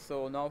Rockruff.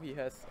 So now he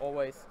has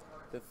always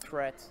the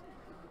threat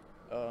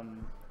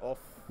of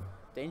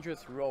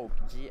Dangerous Rogue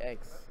GX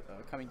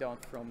coming down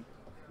from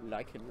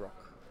Lycanroc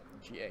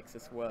GX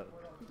as well.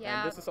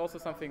 Yeah. And this is also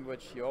something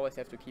which you always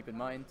have to keep in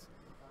mind,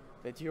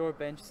 that your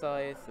bench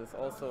size is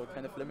also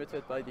kind of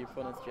limited by the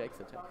opponent's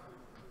GX attack.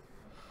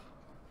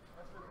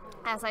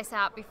 As I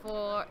said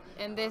before,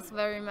 in this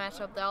very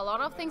matchup, there are a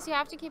lot of things you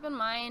have to keep in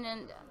mind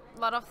and a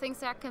lot of things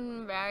that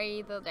can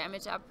vary the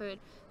damage output.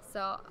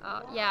 So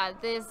yeah,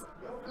 this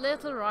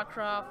little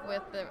Rockruff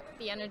with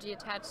the energy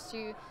attached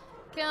to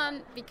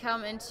can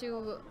become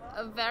into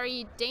a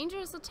very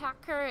dangerous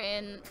attacker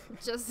in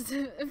just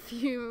a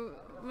few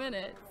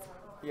minutes.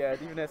 Yeah,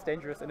 it even has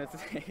dangerous in its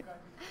name.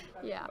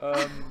 Yeah.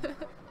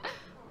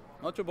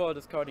 Ultra Ball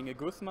discarding a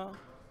Guzma.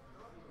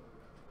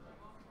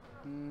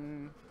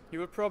 He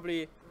will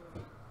probably...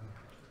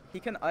 He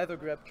can either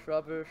grab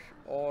Trubbish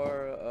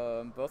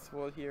or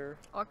Buzzwole here.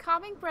 Or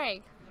Carbink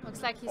Break.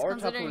 Looks like he's or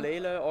considering...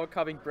 Tapu Lele or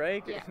Carbink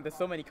Break. Yeah. There's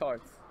so many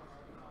cards.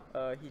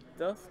 He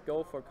does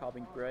go for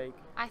Carbink Break.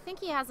 I think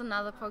he has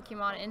another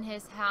Pokemon in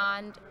his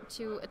hand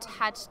to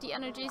attach the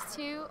energies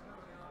to.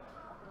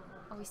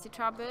 Oh, we see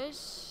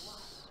Trubbish.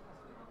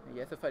 He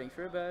has a Fighting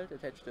Fury Belt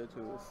attached to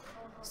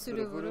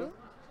Sudowoodo.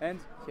 And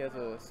he has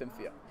a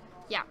Cynthia.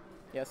 Yeah.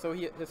 Yeah, so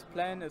his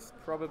plan is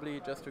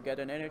probably just to get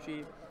an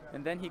energy,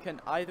 and then he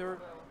can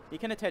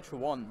attach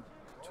 1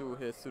 to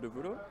his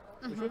Sudowoodo,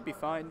 which would be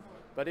fine,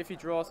 but if he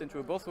draws into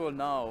a Buzzwole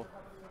now,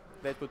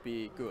 that would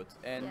be good.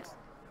 And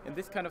in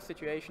this kind of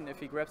situation, if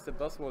he grabs the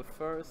Buzzwole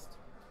first,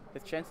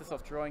 his chances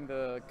of drawing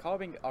the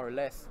Carbink are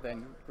less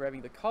than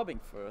grabbing the Carbink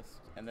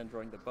first and then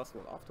drawing the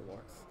Buzzwole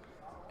afterwards.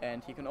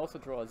 And he can also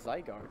draw a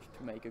Zygarde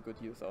to make a good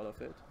use out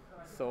of it.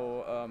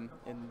 So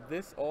in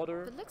this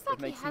order, It looks like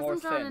it makes he more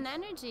hasn't drawn sense.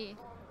 an energy.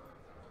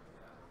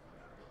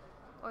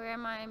 Or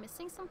am I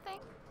missing something?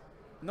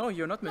 No,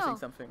 you're not missing No.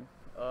 something.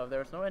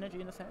 there's no energy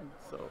in his hand,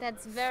 so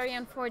That's very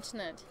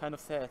unfortunate. kind of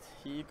sad.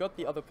 He got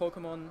the other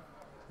Pokemon,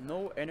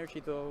 no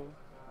energy though.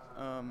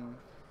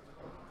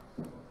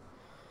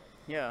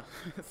 Yeah,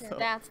 so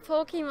That's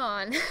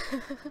Pokemon.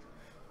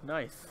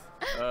 nice.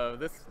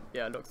 This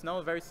looks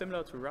now very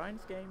similar to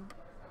Ryan's game.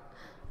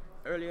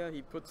 Earlier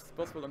he puts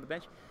Buzzwole on the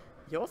bench.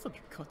 He also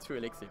got 2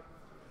 Elixir.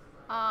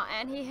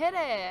 And he hit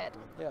it.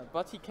 Yeah,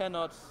 but he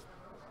cannot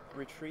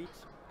retreat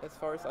as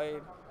far as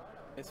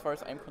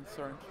I'm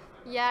concerned.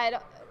 Yeah,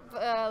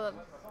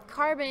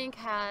 Carbink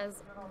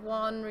has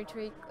one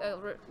retreat,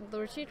 the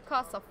retreat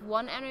cost of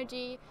 1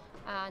 energy,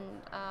 and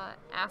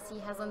as he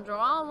hasn't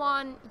drawn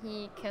one,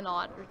 he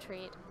cannot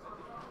retreat.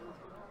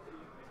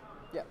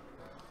 Yeah.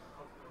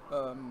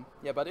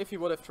 Yeah, but if he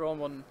would have drawn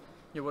one,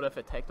 he would have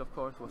attacked, of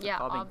course, with Yeah,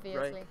 the Carbink,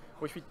 obviously. right?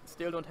 Which we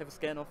still don't have a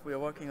scan of. We are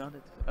working on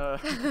it.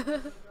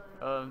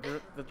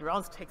 The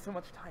rounds take so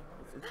much time.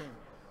 It's insane.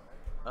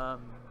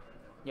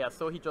 Yeah,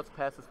 so he just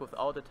passes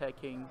without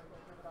attacking.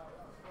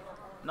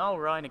 Now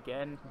Ryan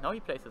again. Now he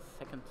plays his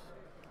second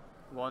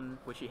one,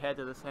 which he had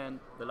in his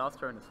hand the last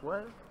turn as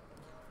well.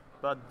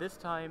 But this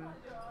time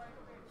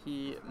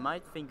he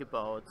might think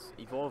about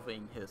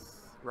evolving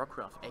his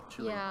Rockruff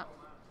actually. Yeah.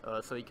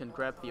 So he can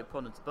grab the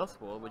opponent's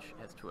Buzzwole, which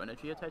has 2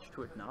 energy attached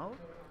to it now.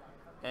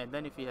 And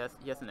then if he has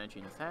an energy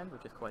in his hand,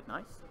 which is quite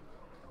nice.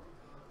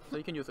 So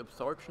he can use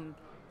Absorption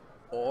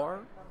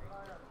or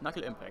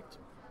Knuckle Impact.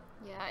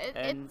 Yeah,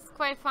 And- it's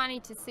quite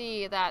funny to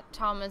see that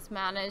Thomas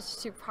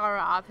managed to power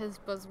up his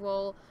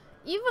Buzzwole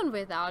even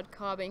without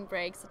Carbink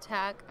Break's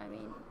attack. I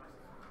mean...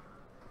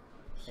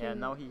 Yeah,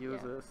 now he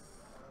uses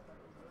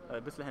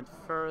Abyssal Hand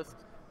first.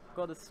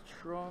 Got a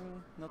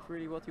strong, not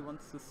really what he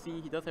wants to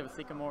see. He does have a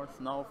Sycamore,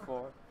 so now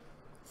for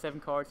 7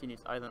 cards he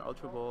needs either an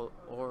Ultra Ball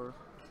or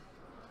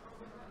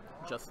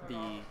just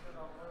the...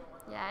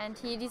 Yeah, and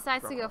he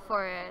decides to go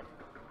for it.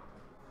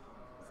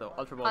 So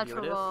Ultra Ball here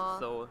Ultra it is. Ball.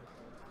 So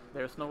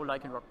there's no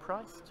Lycanroc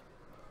priced,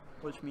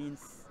 which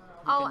means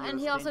Oh, can and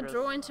use he also dangerous-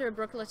 drew into a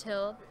Brooklet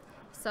Hill,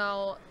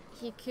 so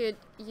he could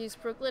use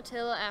Brooklet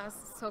Hill as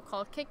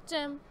so-called kick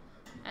gem,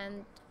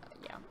 and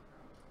yeah.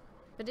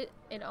 But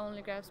it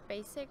only grabs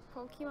basic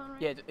Pokemon,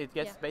 right? Yeah, it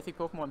gets Yeah. basic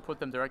Pokemon and put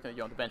them directly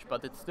on the bench,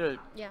 but it's still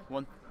Yeah.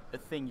 a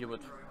thing you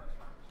would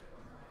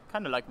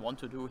kind of like want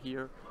to do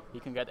here. He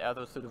can get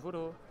either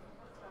Sudowoodo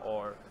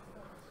or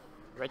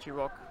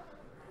Regirock.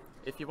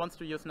 If he wants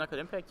to use Knuckle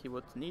Impact, he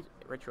would need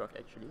Regirock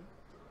actually.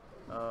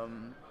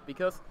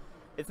 Because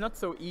it's not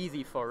so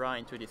easy for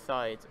Ryan to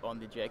decide on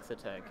the GX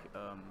attack.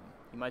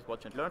 He might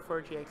watch and learn for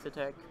a GX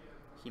attack.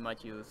 He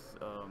might use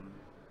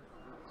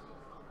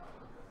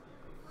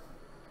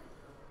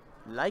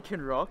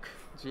Lycanroc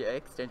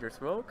GX,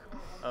 Dangerous Rogue.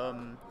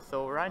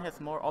 So Ryan has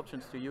more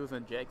options to use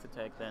in GX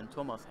attack than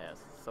Tomas has.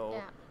 So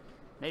Yeah.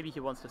 maybe he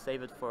wants to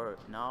save it for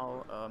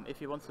now. If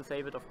he wants to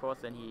save it, of course,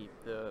 then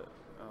the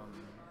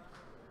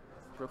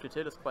Brooklet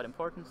Hill is quite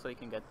important, so he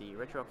can get the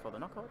Regirock for the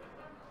knockout.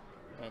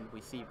 And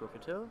we see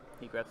Brooklet Hill.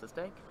 He grabs his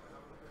deck.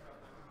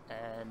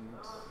 And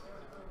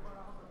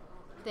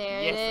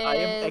There yes, it is. I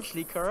am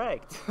actually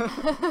correct.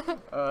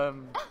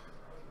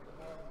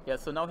 Yeah,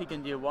 so now he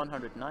can deal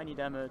 190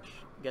 damage,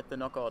 get the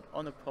knockout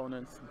on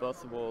opponent's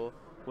Buzzwole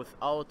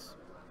without,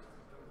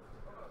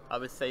 I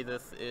would say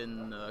this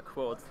in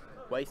quotes,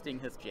 wasting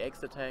his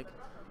GX attack,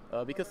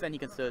 because then he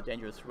can still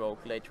Dangerous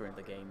Rogue later in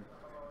the game.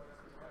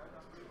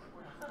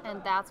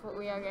 And that's what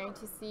we are going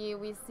to see.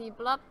 We see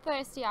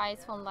Bloodthirsty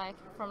Eyes from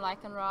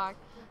Lycanroc,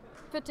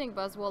 putting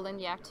Buzzwole in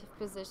the active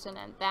position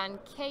and then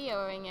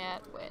KOing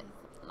it with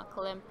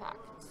Knuckle Impact.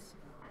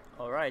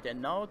 Alright,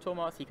 and now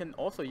Tomas, he can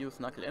also use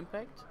Knuckle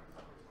Impact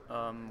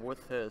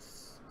with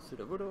his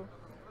Sudowoodo,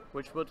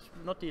 which would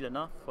not deal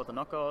enough for the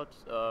knockout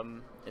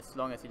as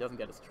long as he doesn't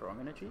get a strong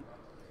energy.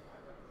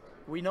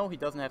 We know he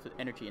doesn't have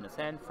energy in his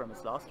hand from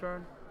his last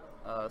turn,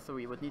 so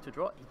we would need to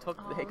draw. He took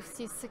Oh,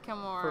 see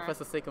Sycamore.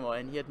 Professor Sycamore,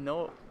 and he had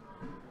no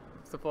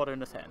supporter in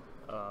his hand.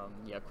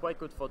 Yeah, quite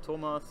good for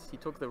Tomas. He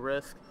took the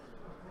risk.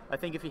 I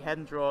think if he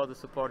hadn't drawn the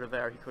supporter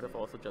there, he could have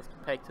also just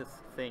packed his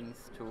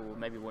things to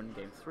maybe win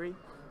game 3.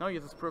 Now he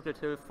uses Brooklet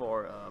Hill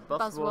for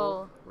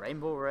Buzzwole,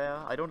 Rainbow Rare.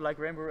 I don't like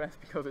Rainbow Rares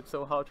because it's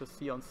so hard to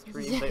see on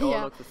stream. They all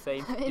Yeah. look the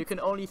same. You can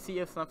only see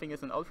if something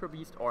is an Ultra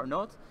Beast or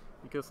not,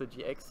 because the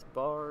GX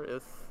bar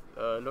is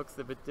looks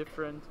a bit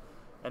different,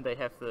 and they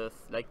have this,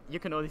 like, you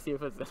can only see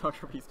if it's an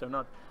Ultra Beast or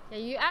not.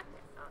 Yeah,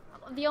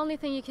 the only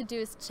thing you could do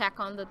is check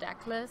on the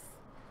deck list.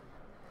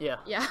 Yeah.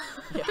 Yeah.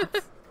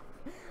 Yes.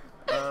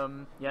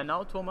 Yeah,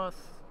 now Tomas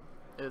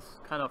is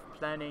kind of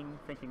planning,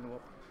 thinking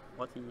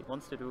what he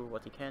wants to do,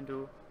 what he can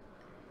do.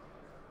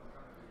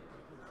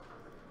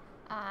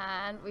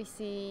 And we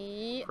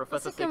see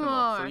Professor Sycamore.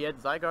 Sycamore. So he had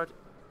Zygarde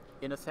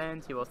in his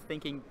hand. He was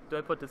thinking, do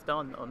I put this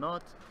down or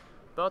not?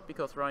 But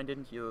because Ryan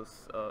didn't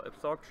use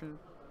Absorption,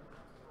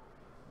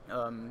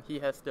 he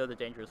has still the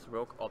Dangerous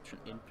Rogue option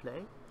in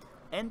play.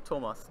 And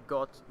Tomas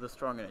got the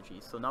Strong Energy.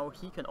 So now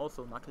he can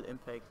also Knuckle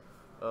Impact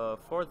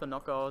for the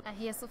knockout. And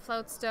he has the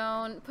Float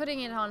Stone, putting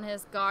it on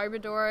his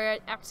Garbodor,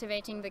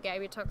 activating the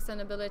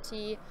Gabitoxin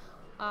ability.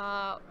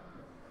 Yeah,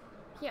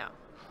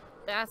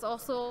 that's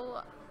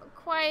also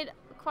quite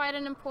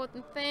an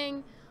important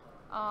thing.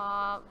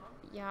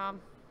 Yeah.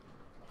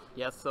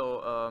 Yeah,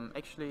 so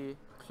actually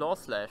Claw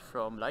Slash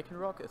from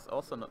Lycanroc is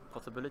also a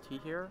possibility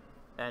here,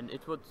 and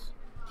it would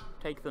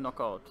take the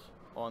knockout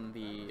on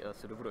the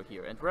Sudowoodo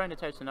here. And Ryan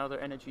attached another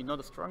energy, not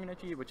a strong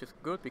energy, which is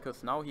good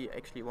because now he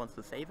actually wants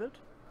to save it.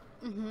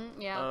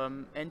 Yeah.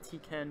 And he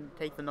can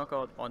take the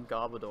knockout on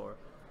Garbodor.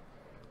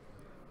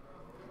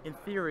 In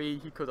theory,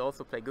 he could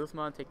also play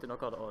Guzma and take the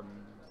knockout on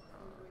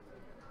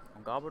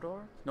Garbodor.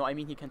 No, I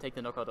mean he can take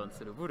the knockout on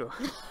Sudowoodo.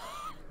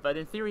 But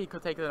in theory, he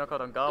could take the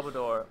knockout on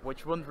Garbodor,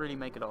 which wouldn't really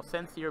make a lot of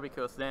sense here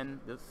because then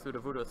the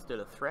Sudowoodo is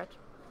still a threat,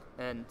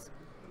 and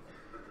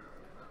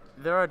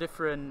there are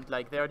different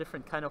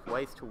kind of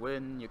ways to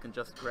win. You can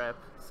just grab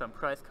some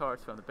prize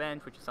cards from the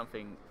bench, which is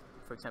something,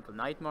 for example,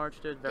 Night March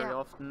did very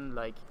often.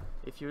 Like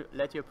if you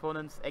let your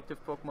opponent's active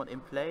Pokemon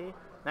in play,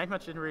 Night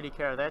March didn't really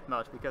care that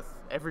much because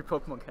every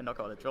Pokemon can knock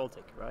out a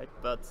Joltik, right?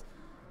 But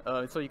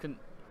so you can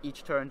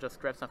each turn just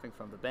grab something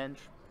from the bench.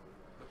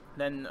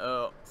 Then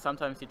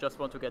sometimes you just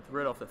want to get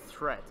rid of the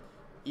threat,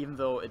 even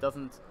though it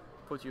doesn't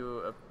put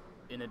you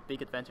in a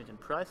big advantage in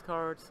prize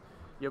cards.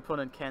 Your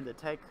opponent can't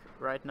attack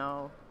right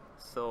now,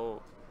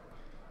 so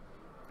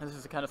this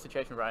is the kind of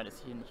situation Ryan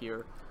is in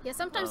here. Yeah,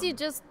 sometimes you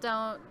just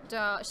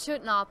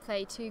should not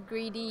play too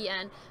greedy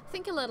and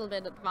think a little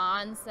bit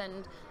advanced.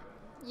 And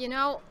you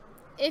know,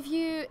 if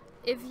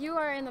you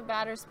are in a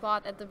better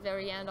spot at the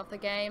very end of the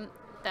game,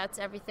 that's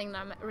everything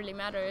that really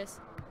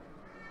matters.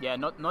 Yeah,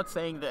 not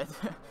saying that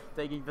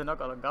taking the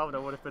knockout on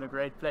Garbodor would have been a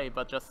great play,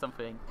 but just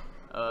something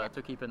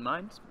to keep in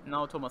mind.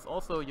 Now Tomas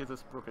also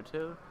uses Brooklet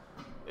Hill.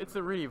 It's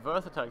a really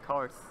versatile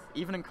card,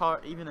 even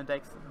in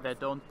decks that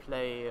don't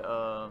play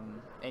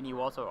any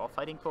water or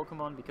fighting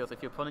Pokemon, because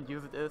if your opponent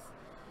uses this,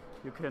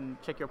 you can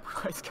check your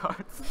prize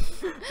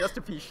cards just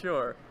to be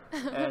sure.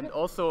 And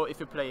also, if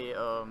you play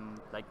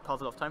like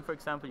Puzzle of Time, for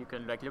example, you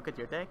can like look at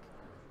your deck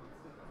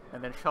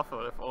and then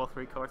shuffle if all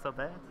 3 cards are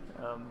bad.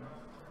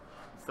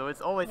 So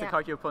it's always a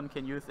card your opponent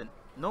can use, and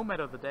no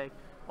matter the deck.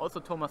 Also,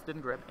 Tomas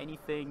didn't grab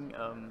anything.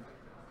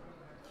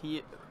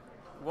 He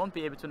won't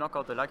be able to knock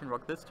out the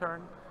Lycanroc this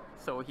turn,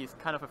 so he's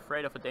kind of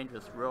afraid of a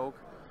dangerous rogue.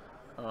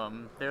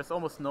 There's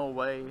almost no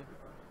way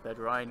that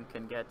Ryan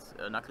can get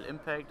a Knuckle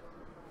Impact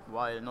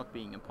while not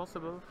being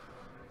impossible.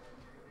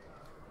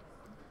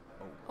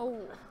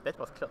 Oh. That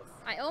was close.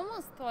 I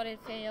almost thought it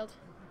failed.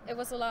 It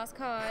was the last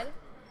card.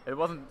 It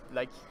wasn't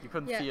like you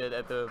couldn't see it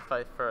at the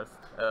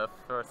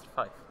first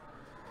 5.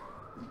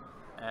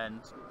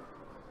 And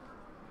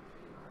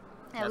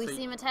we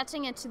see him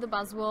attaching it to the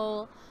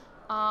Buzzwole,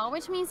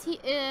 which means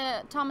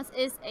Tomas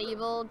is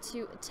able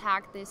to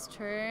attack this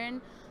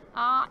turn.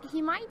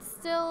 He might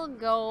still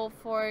go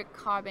for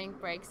Carbink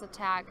Breaks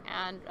attack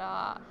and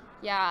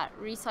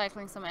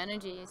recycling some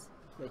energies.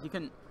 Yeah, he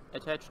can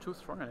attach 2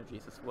 strong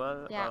energies as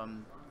well. Yeah.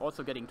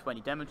 Also getting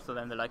 20 damage, so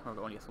then the Lycanroc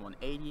only has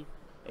 180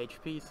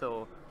 HP.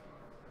 So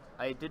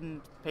I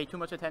didn't pay too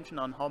much attention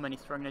on how many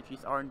strong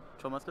energies are in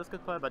Tomas'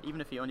 discard pile, but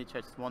even if he only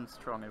attaches 1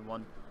 strong and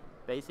 1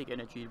 basic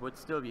energy, it would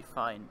still be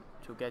fine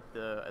to get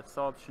the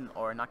absorption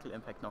or Knuckle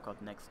Impact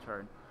knockout next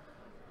turn.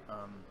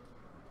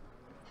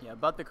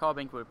 But the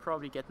Carbink will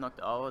probably get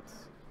knocked out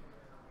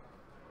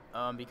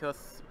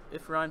because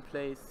if Ryan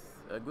plays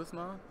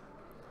Guzma,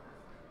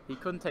 he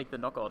couldn't take the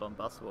knockout on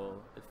Buzzwole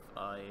if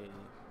I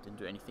didn't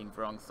do anything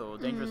wrong. So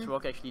Dangerous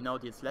Rock actually now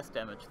deals less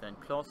damage than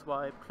Claw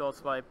Swipe. Claw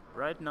Swipe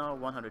right now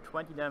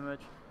 120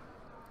 damage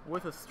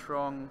with a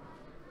strong,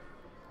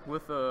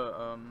 with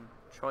a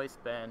Choice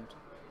Band.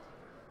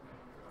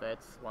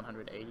 That's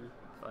 180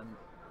 if I'm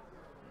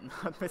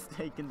not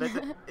mistaken.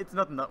 It's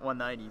not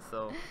 190,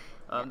 so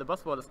the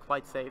Buzzwole is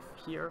quite safe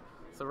here.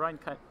 So Ryan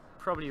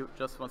probably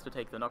just wants to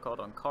take the knockout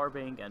on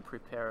Carbink and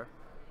prepare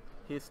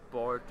his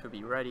board to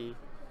be ready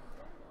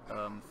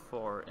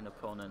for an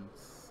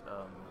opponent's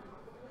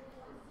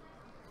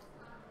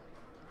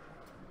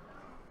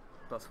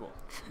Buzzwole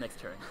next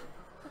turn.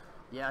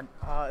 Yeah,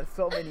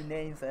 so many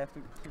names, I have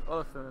to keep all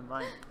of them in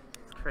mind.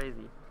 It's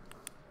crazy.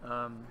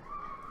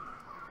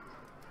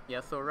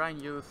 So Ryan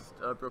used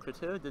Brooklet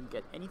Hill, didn't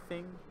get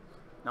anything.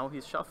 Now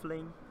he's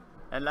shuffling.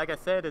 And like I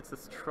said, it's a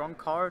strong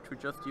card to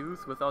just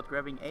use without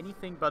grabbing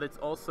anything, but it's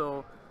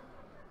also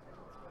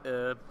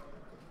a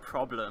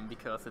problem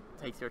because it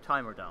takes your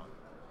timer down.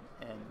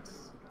 And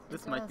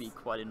this might be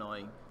quite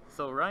annoying.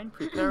 So Ryan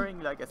preparing,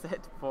 like I said,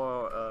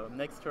 for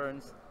next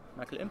turn's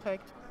Knuckle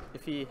Impact.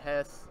 If he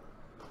has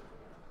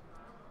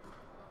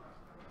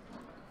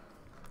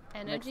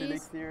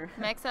energies,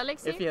 Max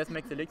Elixir. If he has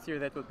Max Elixir,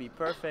 that would be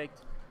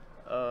perfect.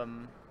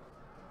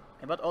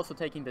 But also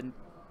taking the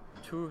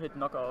 2-hit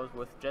knockout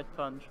with Jet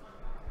Punch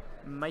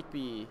might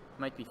be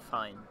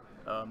fine.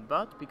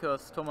 But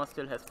because Tomas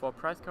still has 4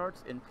 prize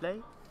cards in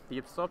play, the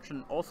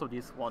absorption also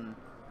deals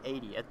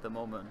 180 at the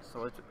moment,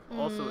 so it's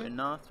also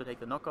enough to take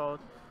the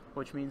knockout,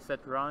 which means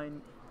that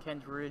Ryan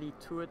can't really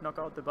 2-hit knock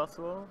out the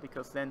Buzzwole,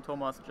 because then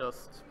Tomas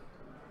just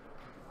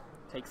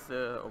takes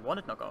a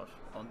 1-hit knockout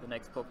on the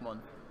next Pokemon,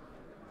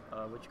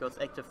 which goes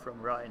active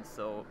from Ryan,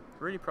 so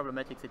really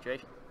problematic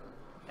situation.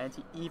 and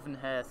he even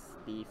has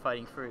the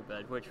Fighting Fury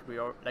belt, which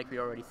like we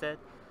already said,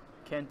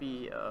 can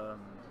be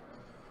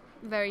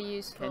very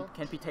useful.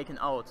 Can be taken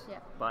out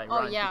by Oh,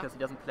 Ryan yeah. because he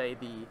doesn't play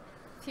the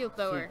Field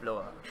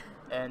blower.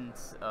 And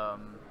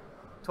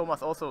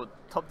Tomas also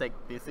top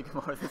decked the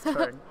Sycamore this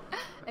turn.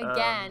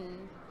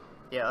 Again.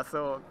 Yeah,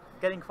 so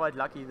getting quite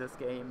lucky this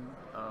game.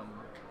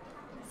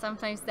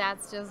 Sometimes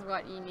that's just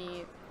what you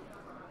need.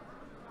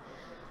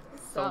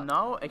 So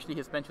now actually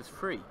his bench is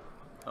free.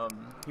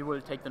 He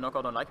will take the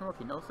knockout on Lycanroc,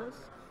 he knows this.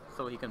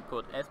 So he can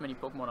put as many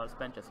Pokemon on his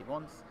bench as he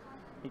wants.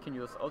 He can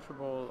use Ultra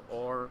Ball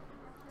or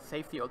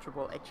save the Ultra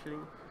Ball actually.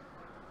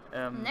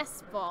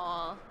 Nest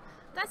Ball.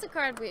 That's a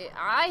card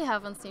I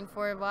haven't seen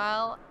for a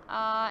while.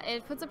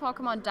 It puts a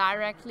Pokemon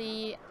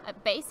directly, a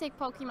basic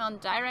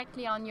Pokemon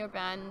directly on your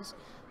bench.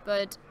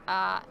 But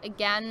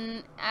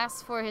again,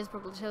 as for his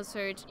Propulsion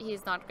Surge,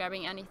 he's not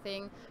grabbing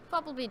anything.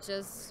 Probably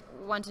just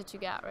wanted to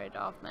get rid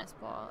of Nest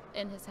Ball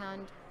in his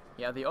hand.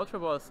 Yeah, the Ultra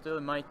Ball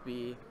still might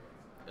be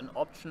an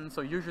option.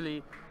 So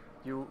usually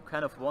you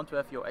kind of want to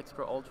have your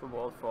extra Ultra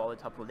Ball for all the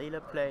Tapu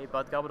Lele play,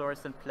 but Garbodor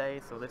is in play,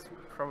 so this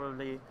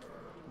probably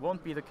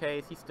won't be the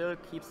case. He still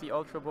keeps the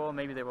Ultra Ball.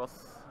 Maybe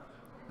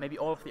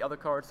all of the other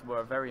cards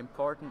were very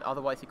important.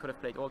 Otherwise, he could have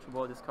played Ultra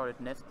Ball,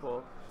 discarded Nest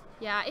Ball.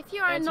 Yeah, if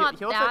you are not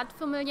that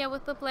familiar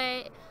with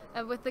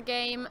the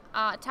game,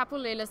 Tapu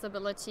Lele's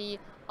ability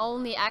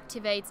only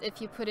activates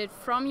if you put it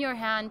from your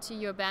hand to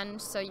your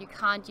bench, so you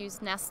can't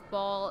use Nest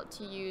Ball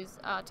to use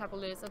Tapu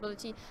Lele's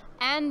ability.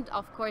 And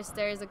of course,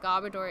 there is a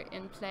Garbodor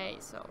in play,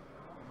 so.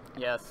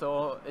 Yeah,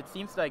 so it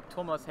seems like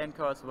Tomas' hand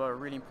cards were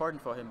really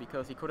important for him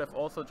because he could have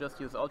also just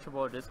used Ultra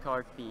Ball,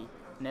 discard the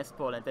Nest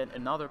Ball, and then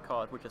another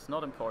card, which is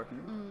not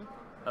important.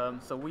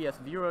 So we as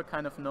viewer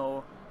kind of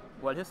know,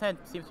 well, his hand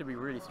seems to be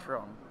really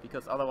strong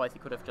because otherwise he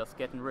could have just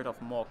gotten rid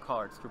of more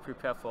cards to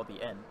prepare for the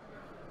end,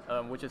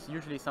 which is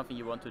usually something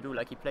you want to do.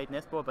 Like he played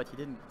Nest Ball, but he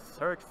didn't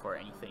search for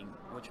anything,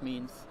 which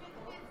means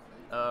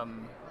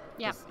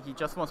he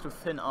just wants to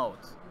thin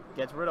out,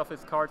 get rid of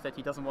his cards that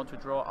he doesn't want to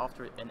draw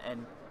after an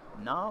end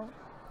now.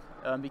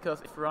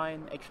 Because if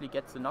Ryan actually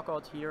gets the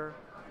knockout here,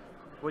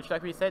 which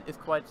like we said is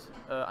quite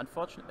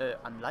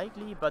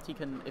unlikely, but he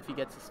can, if he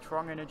gets a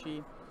strong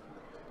energy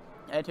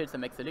and hits a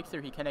max elixir,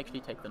 he can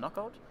actually take the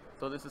knockout.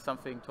 So this is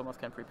something Tomas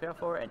can prepare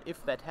for, and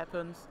if that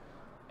happens,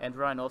 and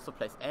Ryan also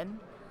plays N,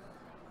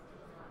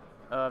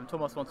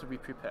 Tomas wants to be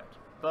prepared.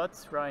 But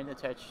Ryan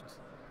attached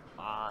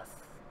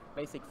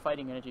basic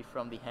fighting energy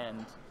from the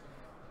hand,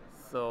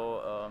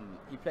 so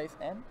he plays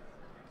N.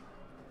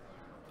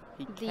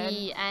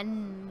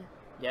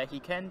 Yeah, he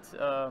can't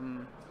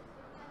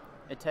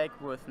attack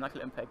with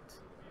Knuckle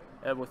Impact,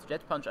 with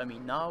Jet Punch, I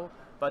mean now,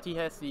 but he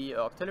has the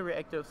Octillery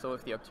active, so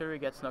if the Octillery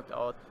gets knocked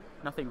out,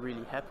 nothing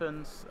really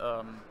happens.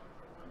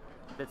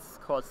 It's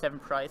called 7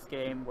 prize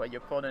game, where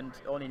your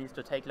opponent only needs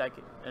to take like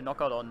a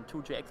knockout on 2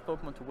 GX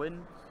Pokemon to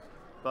win,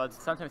 but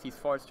sometimes he's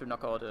forced to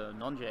knock out a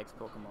non-GX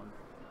Pokemon.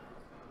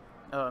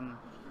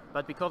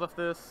 But because of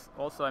this,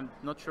 also I'm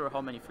not sure how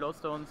many Float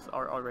Stones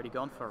are already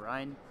gone for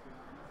Ryan.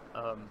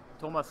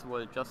 Tomas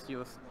will just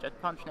use Jet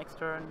Punch next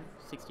turn,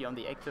 60 on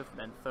the active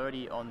and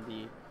 30 on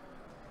the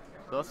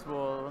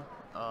Buzzwole.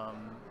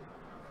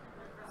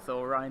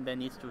 So Ryan then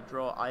needs to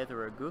draw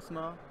either a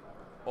Guzma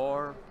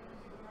or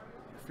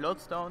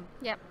Float Stone.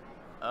 Yep.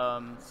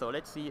 So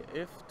let's see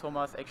if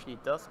Tomas actually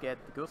does get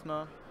the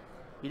Guzma.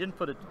 He didn't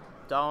put it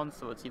down,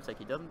 so it seems like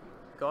he didn't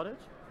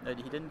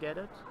get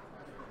it.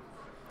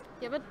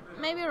 Yeah, but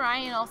maybe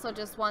Ryan also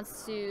just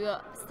wants to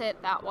sit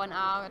that one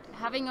out.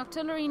 Having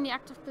Octillery in the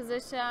active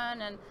position,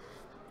 and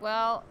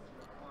well,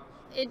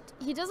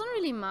 he doesn't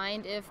really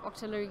mind if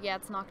Octillery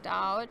gets knocked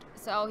out,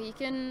 so he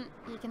can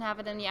have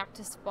it in the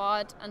active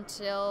spot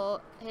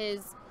until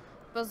his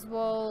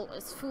Buzzwole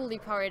is fully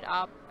powered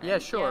up. Yeah,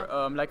 sure.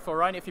 Yeah. Like for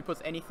Ryan, if he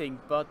puts anything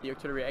but the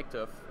Octillery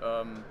active,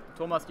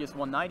 Tomas used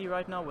 190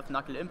 right now with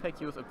Knuckle Impact.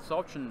 He used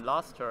Absorption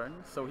last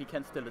turn, so he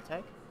can still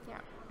attack.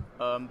 Yeah.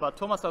 But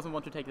Tomas doesn't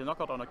want to take the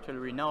knockout on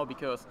Octillery now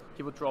because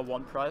he would draw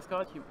 1 prize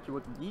card. He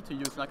would need to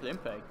use Knuckle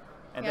Impact,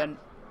 and then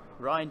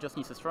Ryan just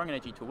needs a strong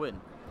energy to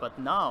win. But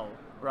now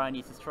Ryan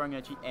needs a strong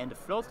energy and a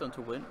Float Stone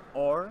to win,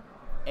 or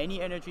any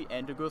energy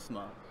and a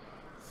Guzma.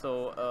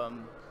 So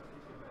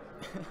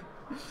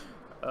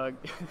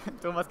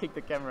Tomas kicked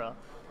the camera.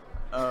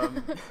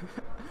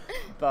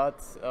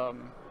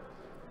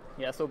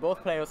 Yeah, so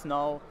both players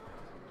now,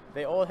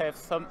 they all have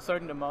some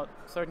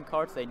certain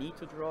cards they need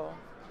to draw.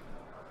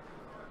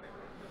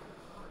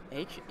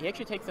 He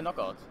actually takes the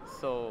knockout.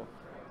 So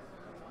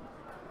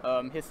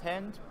his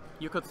hand,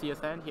 you could see his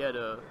hand. He had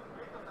a.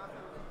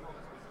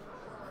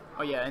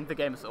 Oh yeah, and the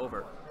game is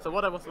over. So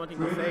what I was wanting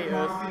to say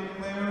is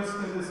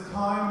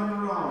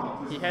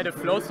he had a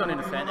Float Stone in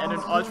his hand and an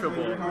Ultra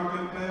Ball.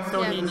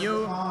 So he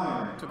knew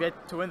to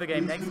win the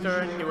game next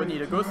turn he would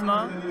need a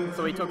Guzma,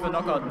 so he took the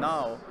knockout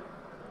now.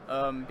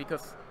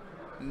 Because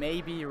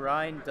maybe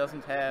Ryan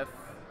doesn't have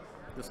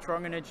the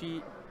strong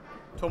energy.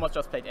 Tomas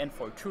just played N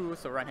for 2,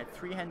 so Ryan had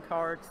 3 hand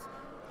cards.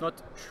 Not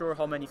sure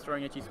how many strong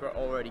energies were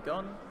already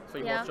gone, so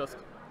he was just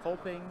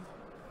hoping.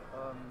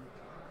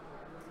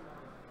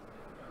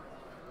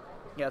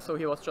 yeah, so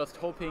he was just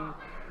hoping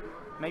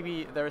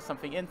maybe there is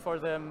something in for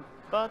them,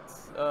 but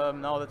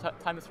now the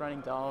time is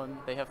running down.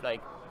 They have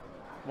like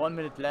 1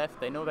 minute left.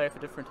 They know they have a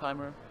different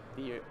timer.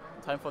 The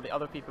time for the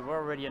other people were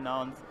already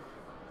announced.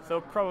 So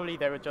probably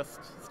they would just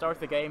start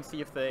the game,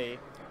 see if they...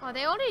 Oh,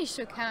 they already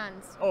shook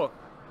hands. Oh,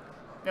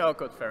 yeah,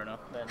 good, fair enough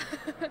then.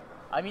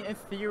 I mean, in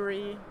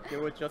theory, they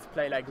would just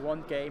play like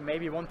one game.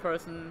 Maybe one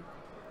person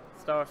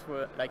starts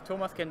with, like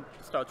Tomas can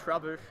start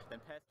rubbish, then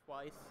pass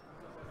twice.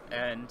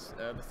 And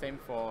the same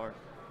for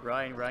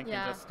Ryan. Ryan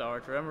can just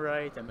start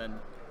Remoraid and then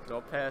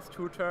draw past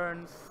 2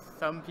 turns.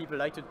 Some people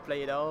like to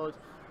play it out.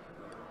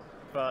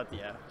 But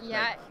yeah,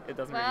 like, it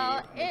doesn't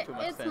really make too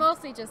much sense. It's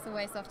mostly just a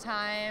waste of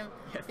time,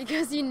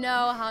 because you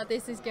know how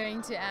this is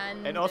going to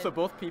end. And also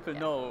both people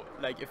know,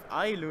 like if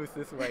I lose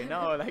this way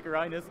now, like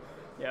Ryan is,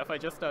 if I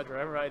just start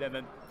Remoraid and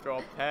then draw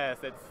a pass,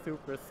 that's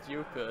super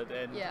stupid.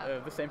 And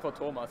the same for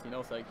Tomas, he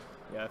knows like,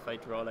 if I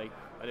draw like,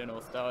 I don't know,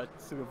 start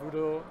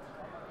Sugawudo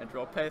and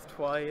draw pass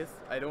twice,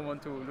 I don't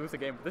want to lose a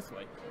game this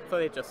way. So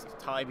they just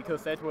tie,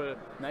 because that will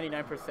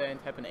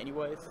 99% happen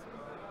anyways.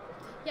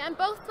 Yeah, and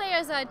both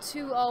players are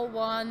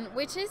 2-0-1,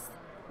 which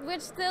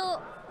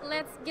still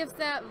gives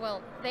that,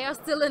 well, they are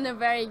still in a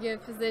very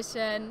good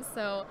position,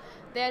 so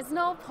there's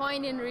no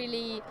point in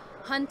really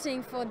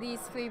hunting for these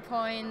 3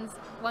 points.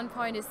 1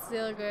 point is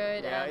still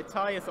good. Yeah, a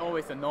tie is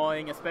always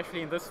annoying,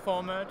 especially in this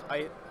format.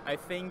 I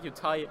think you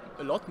tie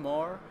a lot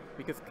more,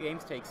 because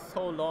games take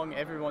so long.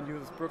 Everyone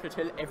uses Brooklet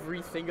Hill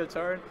every single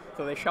turn,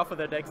 so they shuffle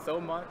their deck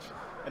so much.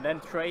 And then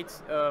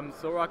trades,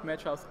 Zorak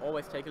matchups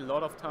always take a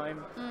lot of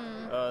time.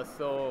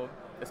 So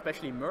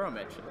especially mirror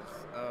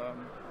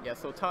matches.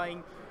 So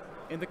tying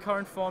in the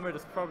current format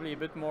is probably a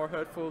bit more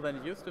hurtful than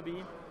it used to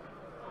be.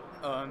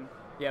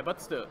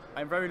 But still,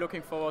 I'm very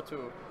looking forward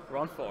to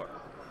round 4.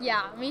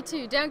 Yeah, me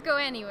too. Don't go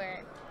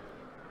anywhere.